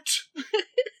what?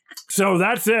 So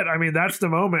that's it. I mean, that's the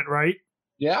moment, right?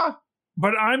 Yeah.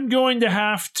 But I'm going to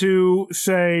have to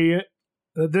say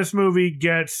that this movie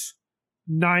gets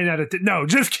 9 out of 10. No,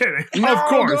 just kidding. No, of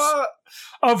course. God.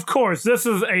 Of course. This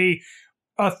is a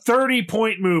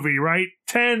 30-point movie, right?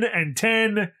 10 and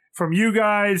 10 from you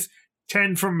guys,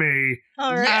 10 from me.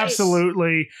 All right.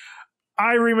 Absolutely.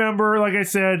 I remember, like I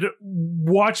said,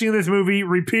 watching this movie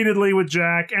repeatedly with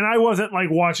Jack, and I wasn't like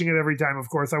watching it every time, of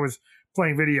course. I was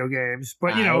playing video games,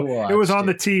 but you know, it was on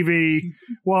the TV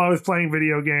while I was playing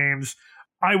video games.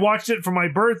 I watched it for my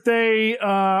birthday,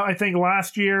 I think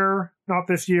last year, not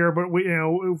this year, but we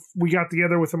got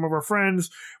together with some of our friends.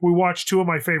 We watched 2 of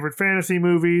my favorite fantasy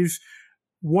movies,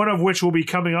 one of which will be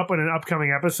coming up in an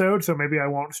upcoming episode, so maybe I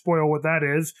won't spoil what that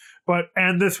is.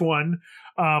 And this one,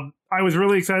 I was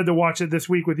really excited to watch it this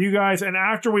week with you guys. And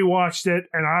after we watched it,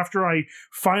 and after I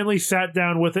finally sat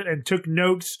down with it and took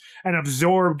notes and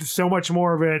absorbed so much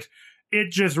more of it, it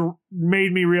just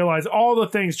made me realize all the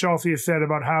things Chelsea has said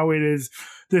about how it is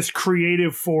this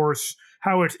creative force,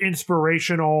 how it's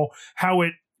inspirational, how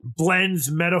it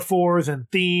blends metaphors and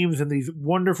themes in these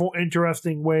wonderful,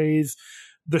 interesting ways.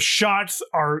 The shots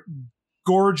are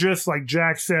gorgeous, like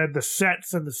Jack said. The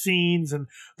sets and the scenes and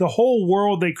the whole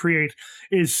world they create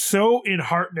is so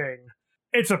enheartening.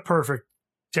 It's a perfect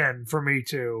 10 for me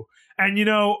too. And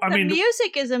the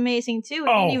music is amazing too. We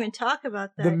didn't even talk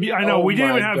about that. I know, we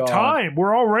didn't even have time.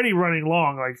 We're already running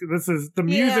long. Like, this is the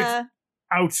music's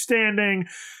outstanding.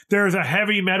 There's a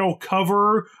heavy metal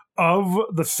cover of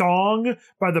the song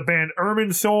by the band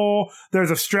Irminsul. There's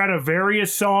a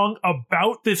Stradivarius song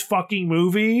about this fucking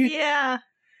movie. Yeah.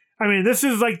 I mean, this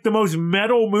is like the most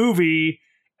metal movie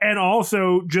and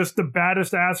also just the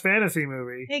baddest ass fantasy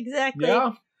movie. Exactly.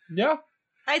 Yeah.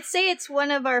 I'd say it's one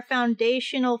of our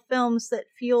foundational films that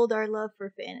fueled our love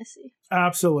for fantasy.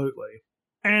 Absolutely.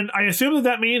 And I assume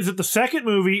that means that the second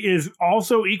movie is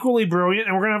also equally brilliant,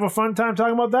 and we're going to have a fun time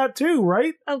talking about that too,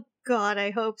 right? Oh, God, I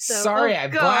hope so. Sorry, I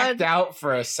blacked out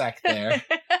for a sec there.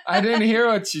 I didn't hear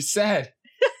what you said.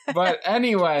 But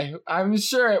anyway, I'm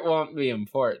sure it won't be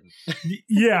important.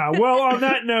 Yeah, well, on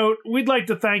that note, we'd like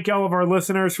to thank all of our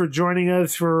listeners for joining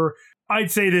us for, I'd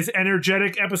say, this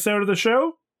energetic episode of the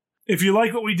show. If you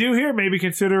like what we do here, maybe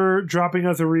consider dropping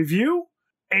us a review.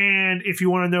 And if you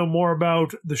want to know more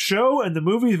about the show and the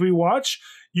movies we watch,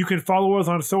 you can follow us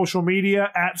on social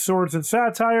media at Swords and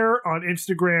Satire on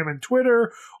Instagram and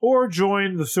Twitter, or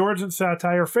join the Swords and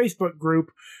Satire Facebook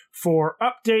group for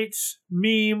updates,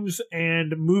 memes,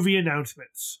 and movie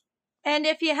announcements. And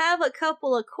if you have a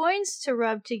couple of coins to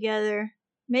rub together,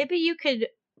 maybe you could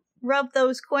rub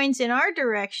those coins in our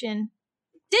direction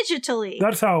digitally.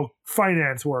 That's how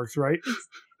finance works, right?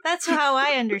 That's how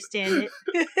I understand it.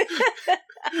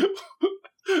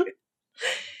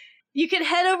 You can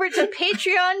head over to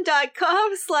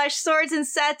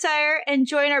patreon.com/swordsandSatire and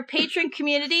join our patron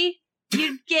community.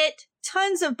 You get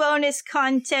tons of bonus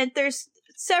content. There's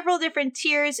several different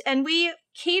tiers, and we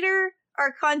cater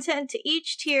our content to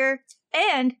each tier,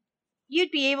 and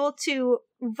you'd be able to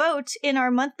vote in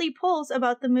our monthly polls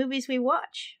about the movies we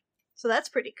watch. So that's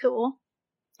pretty cool.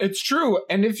 It's true.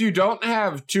 And if you don't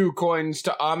have 2 coins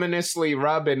to ominously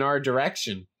rub in our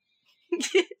direction,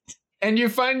 and you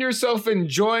find yourself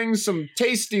enjoying some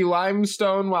tasty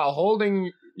limestone while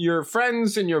holding your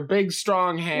friends in your big,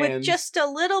 strong hands, with just a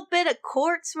little bit of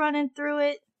quartz running through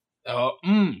it. Oh,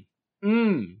 marbling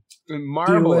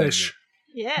Delish. it.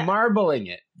 Yeah. Marbling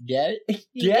it. Get it?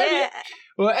 Yeah. It?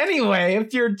 Well, anyway,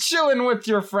 if you're chilling with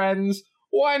your friends,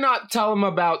 why not tell them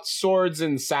about Swords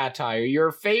and Satire,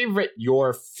 your favorite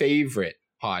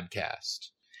podcast?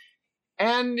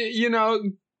 And,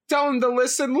 tell them to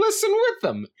listen with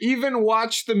them. Even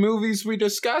watch the movies we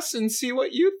discuss and see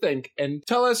what you think. And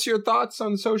tell us your thoughts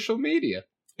on social media.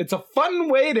 It's a fun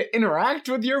way to interact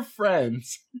with your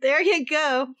friends. There you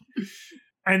go.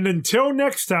 And until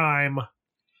next time,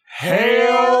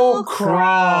 Hail Hail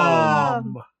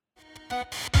Crom!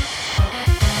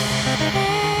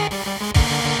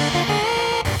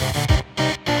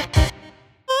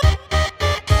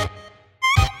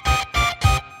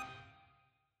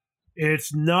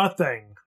 It's nothing.